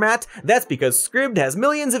format? That's because Scribd has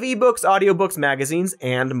millions of ebooks, audiobooks, magazines,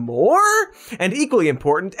 and more. And equally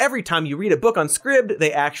important, every time you read a book on Scribd,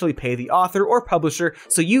 they actually pay the author or publisher,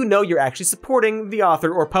 so you know you're actually supporting the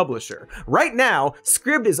author or publisher. Right now,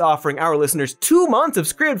 Scribd is offering our listeners 2 months of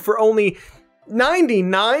Scribd for only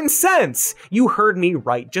 99 cents. You heard me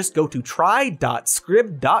right. Just go to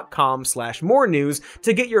try.scribd.com/more news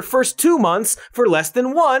to get your first 2 months for less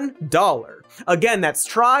than $1. Again, that's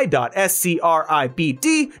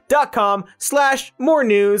try.scribd.com/more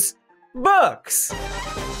news books.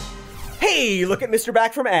 Hey, look at Mr.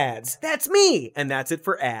 Back from ads. That's me. And that's it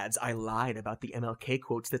for ads. I lied about the MLK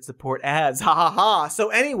quotes that support ads. Ha ha ha. So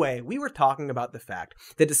anyway, we were talking about the fact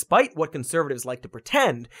that despite what conservatives like to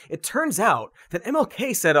pretend, it turns out that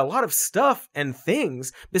MLK said a lot of stuff and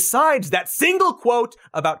things besides that single quote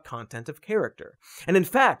about content of character. And in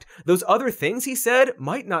fact, those other things he said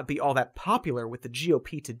might not be all that popular with the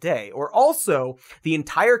GOP today, or also the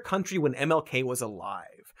entire country when MLK was alive.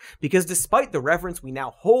 Because despite the reverence we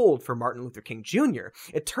now hold for Martin Luther King Jr.,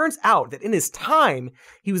 it turns out that in his time,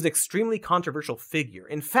 he was an extremely controversial figure.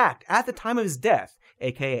 In fact, at the time of his death,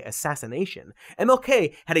 aka assassination,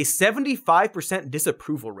 MLK had a 75%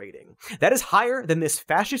 disapproval rating. That is higher than this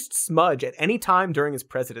fascist smudge at any time during his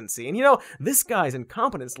presidency. And you know, this guy's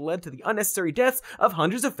incompetence led to the unnecessary deaths of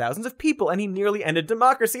hundreds of thousands of people, and he nearly ended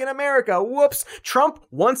democracy in America. Whoops! Trump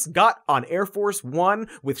once got on Air Force One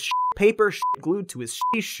with paper glued to his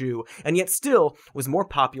shoe, and yet still was more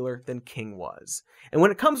popular than King was. And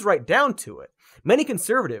when it comes right down to it, many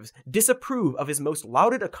conservatives disapprove of his most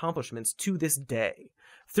lauded accomplishments to this day.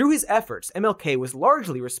 Through his efforts, MLK was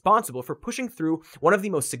largely responsible for pushing through one of the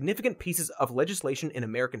most significant pieces of legislation in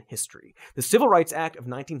American history, the Civil Rights Act of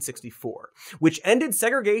 1964, which ended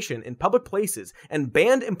segregation in public places and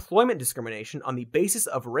banned employment discrimination on the basis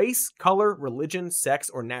of race, color, religion, sex,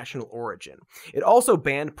 or national origin. It also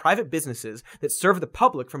banned private businesses that serve the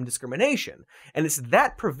public from discrimination, and it's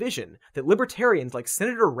that provision that libertarians like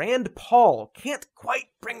Senator Rand Paul can't quite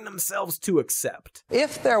bring themselves to accept.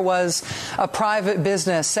 If there was a private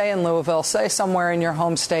business, say in Louisville, say somewhere in your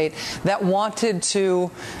home state, that wanted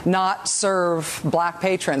to not serve black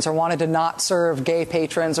patrons or wanted to not serve gay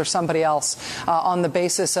patrons or somebody else on the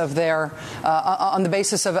basis of their on the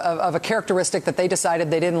basis of a characteristic that they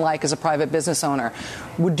decided they didn't like as a private business owner,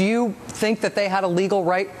 would you think that they had a legal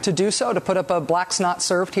right to do so, to put up a "Blacks Not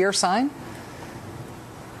Served Here" sign?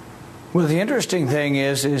 Well, the interesting thing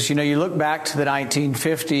is, you look back to the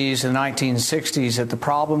 1950s and 1960s at the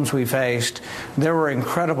problems we faced. There were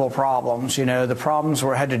incredible problems. The problems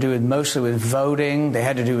had to do mostly with voting. They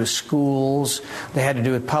had to do with schools. They had to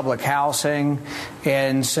do with public housing.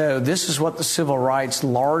 And so this is what the civil rights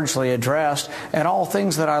largely addressed, and all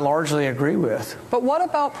things that I largely agree with. But what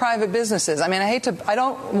about private businesses? I mean, I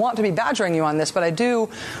don't want to be badgering you on this, but I do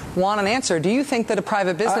want an answer. Do you think that a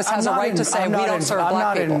private business has a right to say we don't serve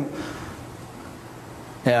black people?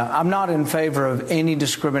 Yeah, I'm not in favor of any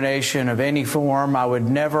discrimination of any form. I would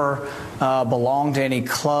never belong to any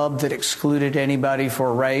club that excluded anybody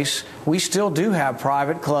for race. We still do have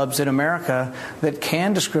private clubs in America that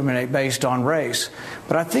can discriminate based on race.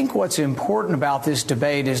 But I think what's important about this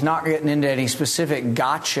debate is not getting into any specific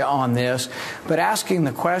gotcha on this, but asking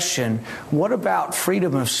the question, what about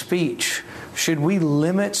freedom of speech? Should we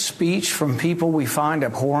limit speech from people we find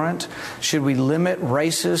abhorrent? Should we limit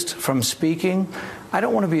racists from speaking? I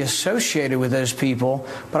don't want to be associated with those people,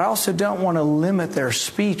 but I also don't want to limit their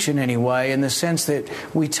speech in any way, in the sense that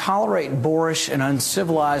we tolerate boorish and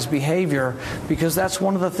uncivilized behavior because that's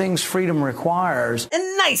one of the things freedom requires.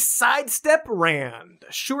 And nice sidestep, Rand.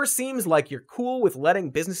 Sure seems like you're cool with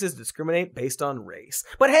letting businesses discriminate based on race.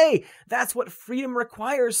 But hey, that's what freedom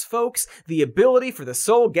requires, folks. The ability for the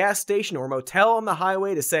sole gas station or motel on the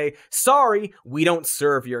highway to say, sorry, we don't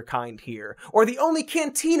serve your kind here. Or the only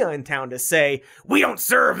cantina in town to say, we don't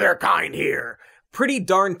serve their kind here. Pretty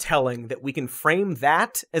darn telling that we can frame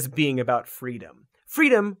that as being about freedom.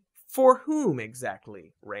 Freedom for whom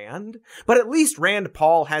exactly, Rand? But at least Rand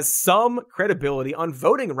Paul has some credibility on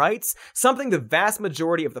voting rights, something the vast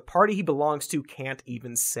majority of the party he belongs to can't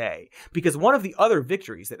even say. Because one of the other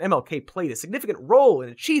victories that MLK played a significant role in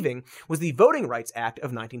achieving was the Voting Rights Act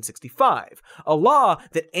of 1965, a law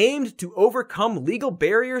that aimed to overcome legal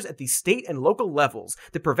barriers at the state and local levels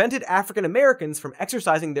that prevented African Americans from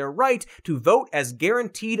exercising their right to vote as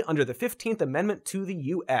guaranteed under the 15th Amendment to the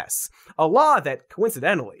U.S., a law that,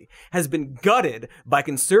 coincidentally, has been gutted by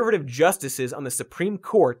conservative justices on the Supreme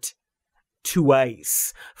Court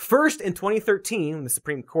twice. First, in 2013, when the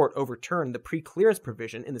Supreme Court overturned the pre-clearance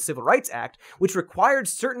provision in the Civil Rights Act, which required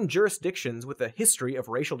certain jurisdictions with a history of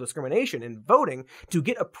racial discrimination in voting to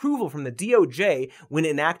get approval from the DOJ when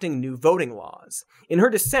enacting new voting laws. In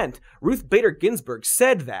her dissent, Ruth Bader Ginsburg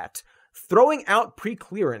said that throwing out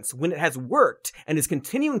pre-clearance when it has worked and is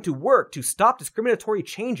continuing to work to stop discriminatory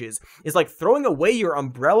changes is like throwing away your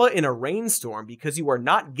umbrella in a rainstorm because you are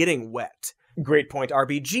not getting wet. Great point,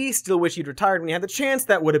 RBG. Still wish you'd retired when you had the chance.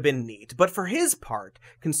 That would have been neat. But for his part,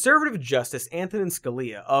 conservative Justice Antonin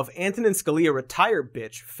Scalia of Antonin Scalia Retire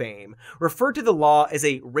Bitch fame referred to the law as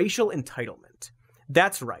a racial entitlement.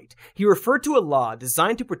 That's right. He referred to a law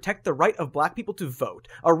designed to protect the right of black people to vote,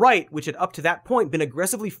 a right which had up to that point been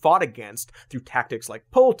aggressively fought against through tactics like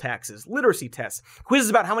poll taxes, literacy tests, quizzes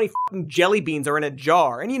about how many f***ing jelly beans are in a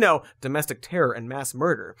jar, and domestic terror and mass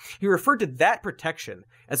murder. He referred to that protection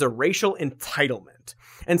as a racial entitlement.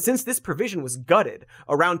 And since this provision was gutted,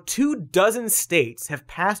 around 24 states have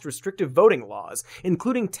passed restrictive voting laws,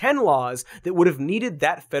 including 10 laws that would have needed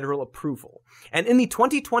that federal approval. And in the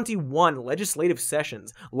 2021 legislative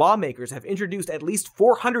sessions, lawmakers have introduced at least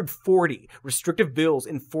 440 restrictive bills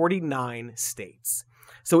in 49 states.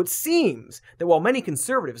 So it seems that while many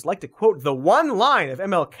conservatives like to quote the one line of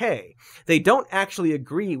MLK, they don't actually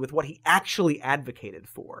agree with what he actually advocated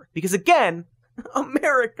for. Because again,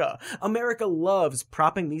 America loves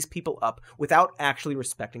propping these people up without actually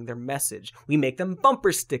respecting their message. We make them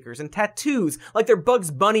bumper stickers and tattoos like they're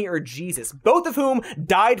Bugs Bunny or Jesus, both of whom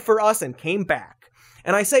died for us and came back.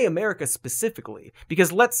 And I say America specifically,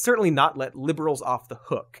 because let's certainly not let liberals off the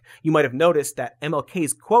hook. You might have noticed that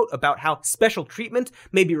MLK's quote about how special treatment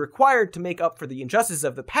may be required to make up for the injustices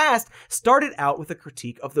of the past started out with a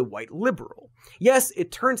critique of the white liberal. Yes,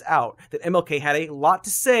 it turns out that MLK had a lot to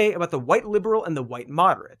say about the white liberal and the white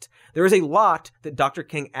moderate. There is a lot that Dr.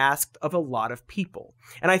 King asked of a lot of people.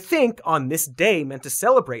 And I think on this day meant to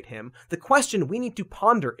celebrate him, the question we need to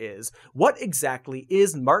ponder is, what exactly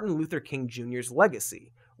is Martin Luther King Jr.'s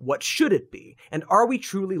legacy? What should it be? And are we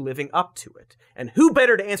truly living up to it? And who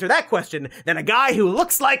better to answer that question than a guy who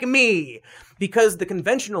looks like me? Because the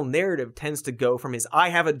conventional narrative tends to go from his I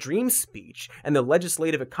Have a Dream speech and the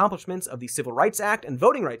legislative accomplishments of the Civil Rights Act and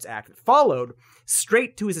Voting Rights Act that followed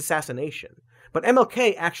straight to his assassination. But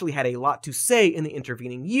MLK actually had a lot to say in the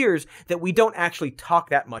intervening years that we don't actually talk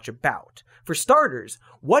that much about. For starters,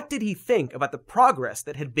 what did he think about the progress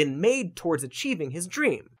that had been made towards achieving his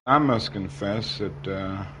dream? I must confess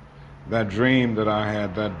that that dream that I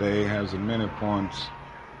had that day has at many points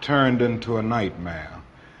turned into a nightmare.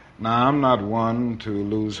 Now, I'm not one to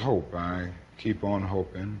lose hope. I keep on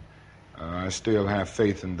hoping. I still have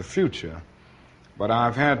faith in the future. But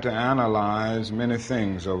I've had to analyze many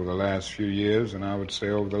things over the last few years, and I would say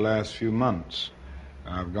over the last few months.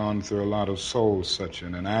 I've gone through a lot of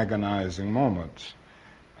soul-searching and agonizing moments,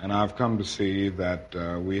 and I've come to see that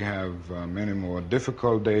we have many more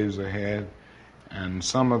difficult days ahead, and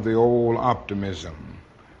some of the old optimism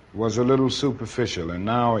was a little superficial, and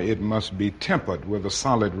now it must be tempered with a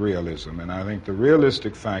solid realism. And I think the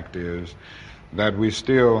realistic fact is that we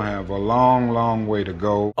still have a long, long way to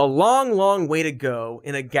go. A long, long way to go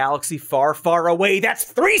in a galaxy far, far away. That's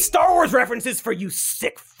 3 Star Wars references for you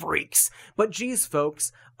sick freaks. But geez,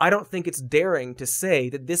 folks, I don't think it's daring to say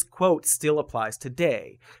that this quote still applies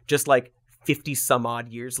today, just like 50 some odd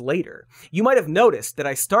years later. You might have noticed that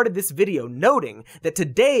I started this video noting that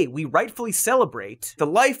today we rightfully celebrate the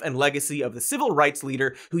life and legacy of the civil rights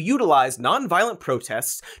leader who utilized nonviolent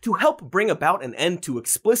protests to help bring about an end to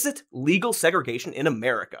explicit legal segregation in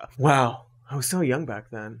America. Wow, I was so young back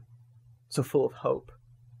then. So full of hope.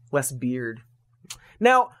 Less beard.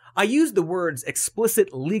 Now, I use the words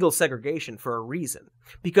explicit legal segregation for a reason,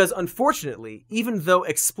 because unfortunately, even though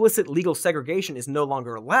explicit legal segregation is no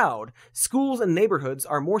longer allowed, schools and neighborhoods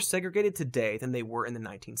are more segregated today than they were in the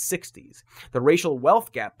 1960s. The racial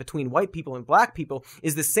wealth gap between white people and black people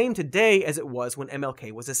is the same today as it was when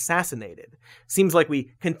MLK was assassinated. Seems like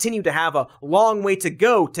we continue to have a long way to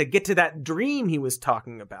go to get to that dream he was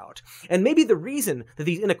talking about. And maybe the reason that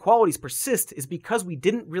these inequalities persist is because we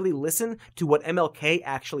didn't really listen to what MLK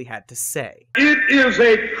actually had to say. It is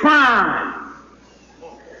a crime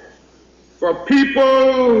for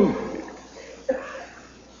people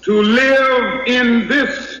to live in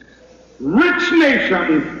this rich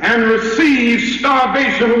nation and receive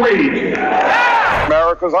starvation wages.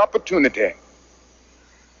 America's opportunity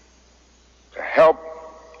to help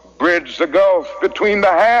bridge the gulf between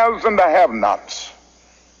the haves and the have-nots.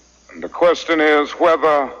 And the question is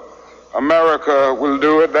whether America will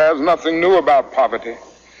do it. There's nothing new about poverty.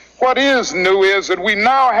 What is new is that we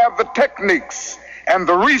now have the techniques and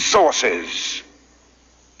the resources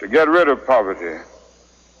to get rid of poverty.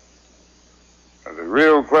 And the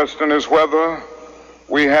real question is whether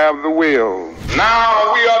we have the will.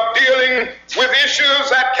 Now we are dealing with issues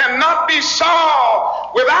that cannot be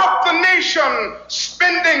solved without the nation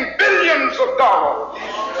spending billions of dollars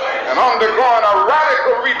and undergoing a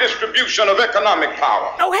radical redistribution of economic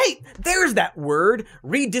power. Oh, hey, there's that word,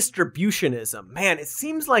 redistributionism. Man, it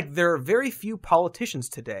seems like there are very few politicians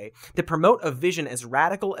today that promote a vision as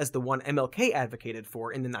radical as the one MLK advocated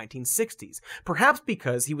for in the 1960s, perhaps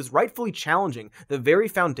because he was rightfully challenging the very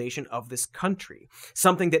foundation of this country,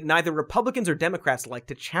 something that neither Republicans or Democrats like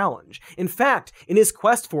to challenge. In fact, in his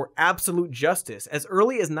quest for absolute justice, as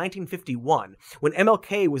early as 1951, when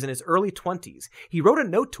MLK was in his early 20s, he wrote a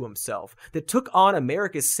note to himself that took on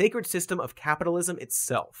America's sacred system of capitalism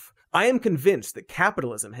itself. I am convinced that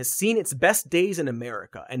capitalism has seen its best days in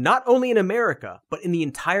America, and not only in America, but in the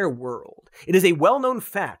entire world. It is a well-known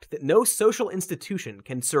fact that no social institution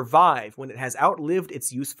can survive when it has outlived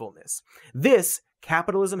its usefulness. This,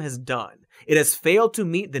 capitalism has done. It has failed to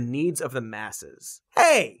meet the needs of the masses.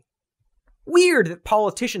 Hey! Weird that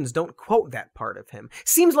politicians don't quote that part of him.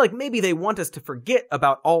 Seems like maybe they want us to forget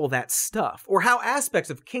about all that stuff, or how aspects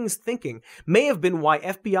of King's thinking may have been why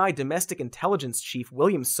FBI Domestic Intelligence Chief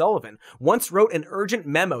William Sullivan once wrote an urgent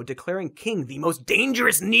memo declaring King the most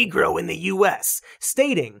dangerous Negro in the U.S.,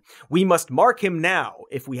 stating, "We must mark him now,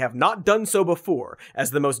 if we have not done so before, as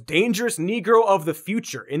the most dangerous Negro of the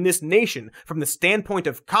future in this nation from the standpoint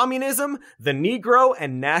of communism, the Negro,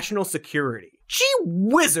 and national security." Gee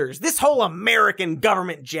whizzers, this whole American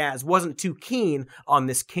government jazz wasn't too keen on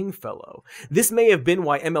this king fellow. This may have been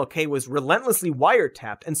why MLK was relentlessly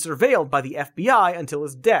wiretapped and surveilled by the FBI until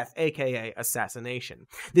his death, aka assassination.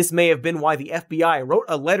 This may have been why the FBI wrote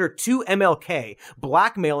a letter to MLK,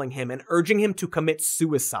 blackmailing him and urging him to commit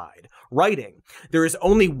suicide, writing, "There is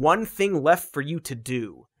only one thing left for you to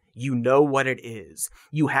do. You know what it is.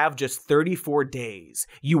 You have just 34 days.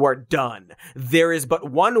 You are done. There is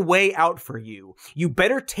but one way out for you. You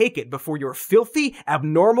better take it before your filthy,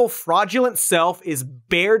 abnormal, fraudulent self is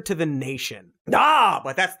bared to the nation." Ah,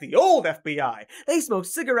 but that's the old FBI. They smoked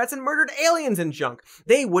cigarettes and murdered aliens and junk.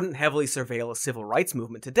 They wouldn't heavily surveil a civil rights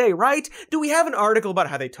movement today, right? Do we have an article about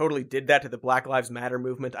how they totally did that to the Black Lives Matter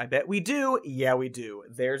movement? I bet we do. Yeah, we do.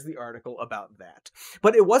 There's the article about that.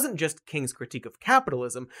 But it wasn't just King's critique of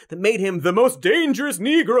capitalism that made him the most dangerous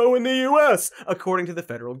Negro in the US, according to the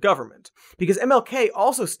federal government. Because MLK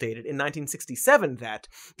also stated in 1967 that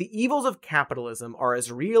the evils of capitalism are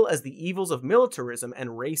as real as the evils of militarism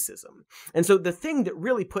and racism. And so the thing that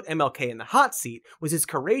really put MLK in the hot seat was his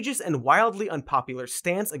courageous and wildly unpopular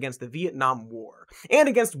stance against the Vietnam War, and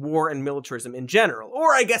against war and militarism in general,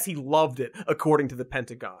 or I guess he loved it, according to the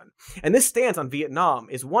Pentagon. And this stance on Vietnam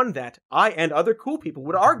is one that I and other cool people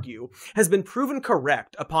would argue has been proven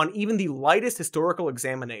correct upon even the lightest historical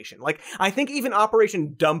examination. Like, I think even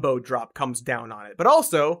Operation Dumbo Drop comes down on it, but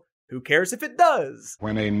also, who cares if it does?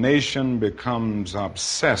 When a nation becomes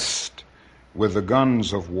obsessed with the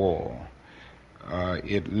guns of war,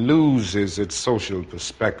 it loses its social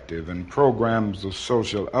perspective, and programs of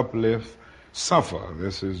social uplift suffer.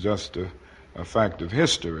 This is just a fact of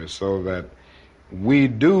history, so that we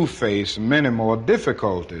do face many more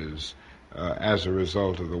difficulties as a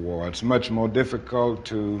result of the war. It's much more difficult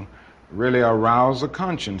to really arouse a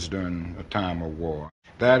conscience during a time of war.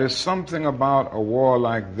 There is something about a war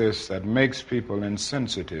like this that makes people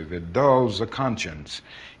insensitive. It dulls the conscience.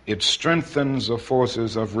 It strengthens the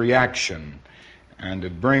forces of reaction. And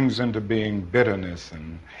it brings into being bitterness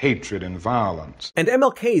and hatred and violence. And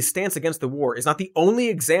MLK's stance against the war is not the only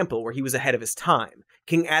example where he was ahead of his time.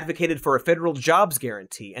 King advocated for a federal jobs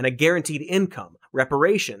guarantee and a guaranteed income,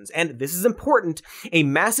 reparations, and, this is important, a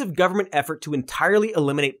massive government effort to entirely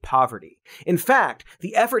eliminate poverty. In fact,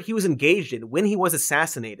 the effort he was engaged in when he was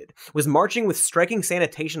assassinated was marching with striking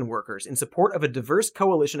sanitation workers in support of a diverse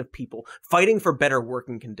coalition of people fighting for better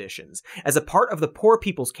working conditions, as a part of the Poor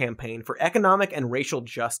People's Campaign for economic and racial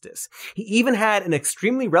justice. He even had an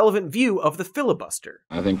extremely relevant view of the filibuster.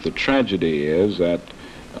 I think the tragedy is that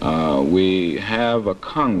we have a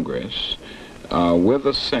Congress with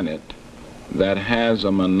a Senate that has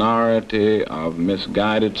a minority of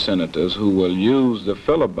misguided senators who will use the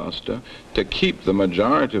filibuster to keep the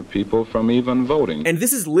majority of people from even voting. And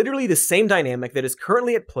this is literally the same dynamic that is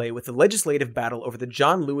currently at play with the legislative battle over the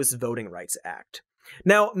John Lewis Voting Rights Act.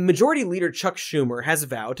 Now, Majority Leader Chuck Schumer has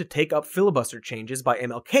vowed to take up filibuster changes by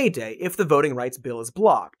MLK Day if the voting rights bill is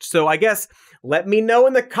blocked. So I guess let me know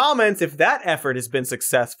in the comments if that effort has been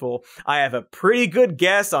successful. I have a pretty good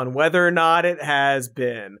guess on whether or not it has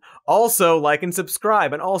been. Also, like and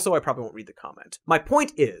subscribe, and also I probably won't read the comment. My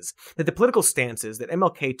point is that the political stances that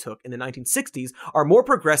MLK took in the 1960s are more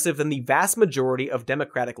progressive than the vast majority of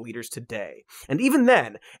Democratic leaders today. And even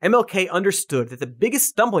then, MLK understood that the biggest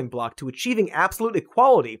stumbling block to achieving absolute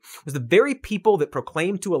equality was the very people that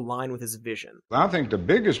proclaimed to align with his vision. I think the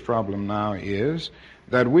biggest problem now is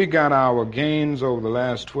that we got our gains over the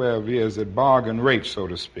last 12 years at bargain rate, so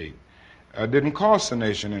to speak. Didn't cost the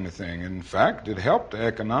nation anything. In fact, it helped the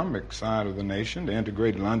economic side of the nation to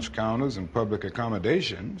integrate lunch counters and public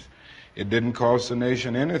accommodations. It didn't cost the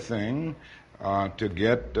nation anything to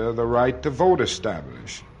get the right to vote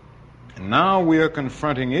established. And now we are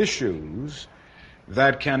confronting issues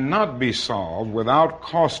that cannot be solved without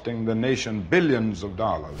costing the nation billions of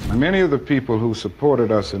dollars. Many of the people who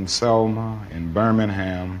supported us in Selma, in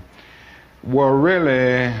Birmingham, were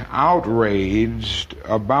really outraged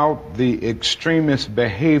about the extremist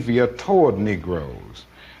behavior toward Negroes.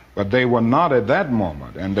 But they were not at that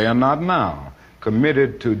moment, and they are not now,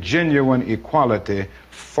 committed to genuine equality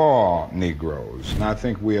for Negroes. And I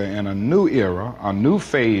think we are in a new era, a new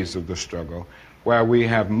phase of the struggle, where we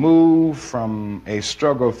have moved from a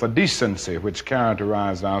struggle for decency, which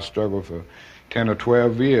characterized our struggle for 10 or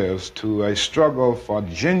 12 years, to a struggle for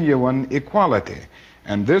genuine equality.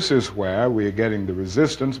 And this is where we're getting the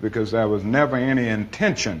resistance, because there was never any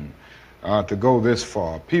intention to go this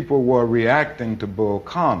far. People were reacting to Bull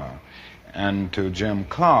Connor and to Jim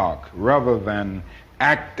Clark rather than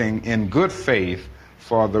acting in good faith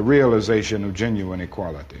for the realization of genuine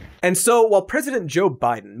equality. And so, while President Joe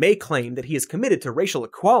Biden may claim that he is committed to racial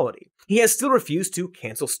equality, he has still refused to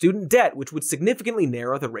cancel student debt, which would significantly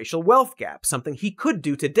narrow the racial wealth gap, something he could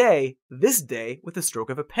do today, this day, with a stroke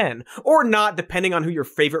of a pen. Or not, depending on who your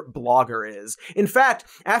favorite blogger is. In fact,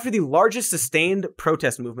 after the largest sustained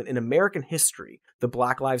protest movement in American history, the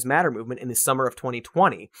Black Lives Matter movement in the summer of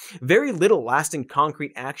 2020, very little lasting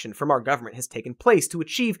concrete action from our government has taken place to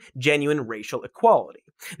achieve genuine racial equality.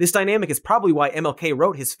 This dynamic is probably why MLK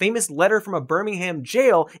wrote his famous letter from a Birmingham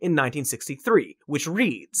jail in 1963, which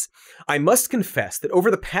reads, "I must confess that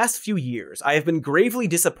over the past few years, I have been gravely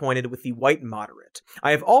disappointed with the white moderate.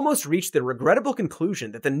 I have almost reached the regrettable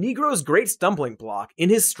conclusion that the Negro's great stumbling block in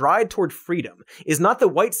his stride toward freedom is not the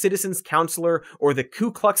white citizen's counselor or the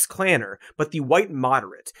Ku Klux Klanner, but the white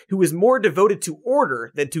moderate, who is more devoted to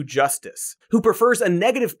order than to justice, who prefers a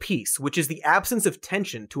negative peace, which is the absence of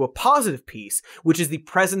tension, to a positive peace, which is the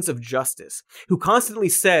presence of justice, who constantly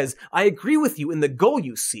says, 'I agree with you in the goal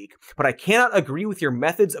you seek, but I cannot agree with your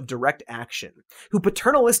methods of direct action,' who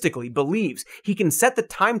paternalistically believes he can set the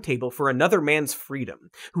timetable for another man's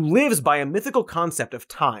freedom, who lives by a mythical concept of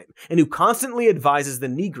time, and who constantly advises the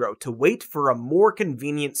Negro to wait for a more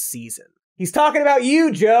convenient season." He's talking about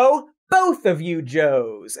you, Joe! Both of you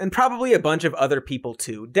Joes, and probably a bunch of other people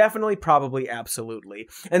too. Definitely, probably, absolutely.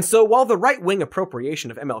 And so while the right-wing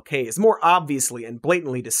appropriation of MLK is more obviously and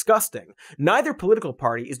blatantly disgusting, neither political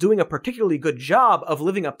party is doing a particularly good job of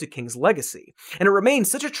living up to King's legacy. And it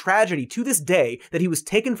remains such a tragedy to this day that he was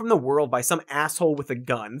taken from the world by some asshole with a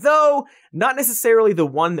gun, though not necessarily the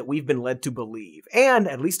one that we've been led to believe. And,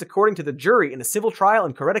 at least according to the jury in a civil trial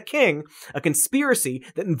in Coretta King, a conspiracy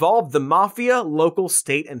that involved the mafia, local,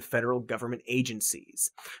 state, and federal government agencies.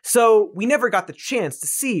 So we never got the chance to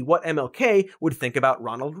see what MLK would think about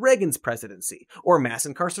Ronald Reagan's presidency, or mass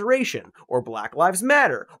incarceration, or Black Lives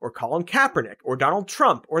Matter, or Colin Kaepernick, or Donald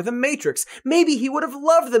Trump, or The Matrix. Maybe he would have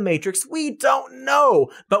loved The Matrix, we don't know,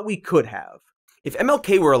 but we could have. If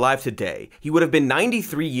MLK were alive today, he would have been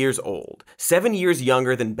 93 years old, 7 years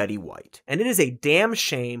younger than Betty White, and it is a damn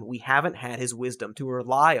shame we haven't had his wisdom to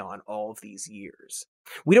rely on all of these years.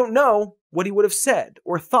 We don't know what he would have said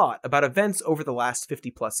or thought about events over the last 50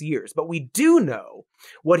 plus years, but we do know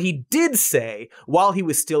what he did say while he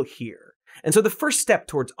was still here. And so the first step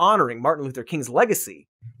towards honoring Martin Luther King's legacy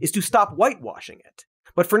is to stop whitewashing it.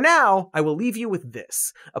 But for now, I will leave you with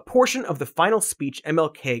this, a portion of the final speech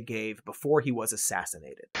MLK gave before he was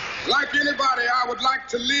assassinated. Like anybody, I would like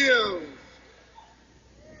to live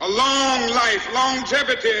a long life.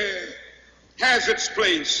 Longevity has its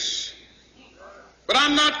place. But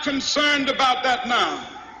I'm not concerned about that now.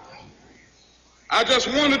 I just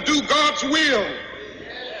want to do God's will.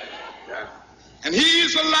 And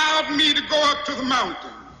He's allowed me to go up to the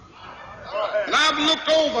mountain. And I've looked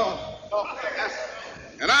over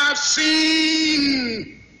and I've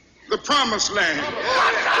seen the promised land.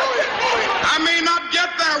 I may not get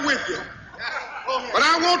there with you, but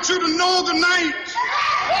I want you to know tonight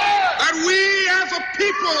that we as a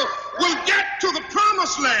people will get to the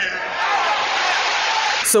promised land.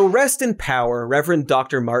 So rest in power, Reverend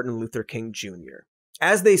Dr. Martin Luther King Jr.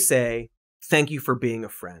 As they say, thank you for being a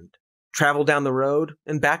friend. Travel down the road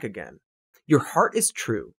and back again. Your heart is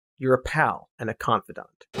true. You're a pal and a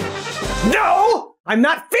confidant. No! I'm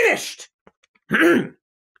not finished! And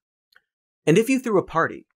if you threw a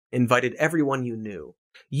party, invited everyone you knew,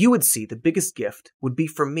 you would see the biggest gift would be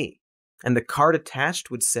from me, and the card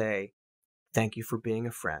attached would say, thank you for being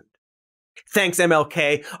a friend. Thanks,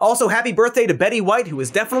 MLK. Also, happy birthday to Betty White, who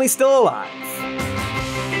is definitely still alive.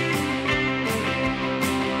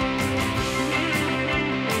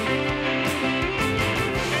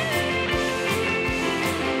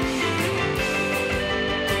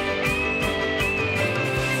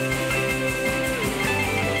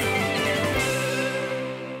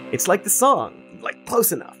 It's like the song, like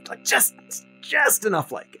close enough, like just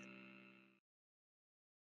enough like it.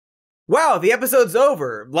 Wow, the episode's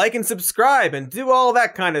over. Like and subscribe and do all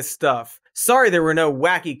that kind of stuff. Sorry there were no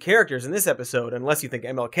wacky characters in this episode, unless you think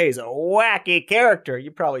MLK is a wacky character.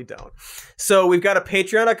 You probably don't. So we've got a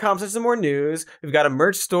patreon.com/some more news. We've got a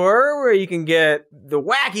merch store where you can get the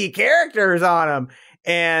wacky characters on them.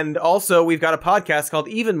 And also, we've got a podcast called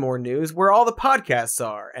Even More News, where all the podcasts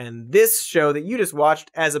are. And this show that you just watched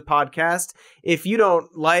as a podcast, if you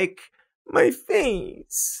don't like my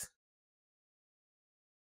face.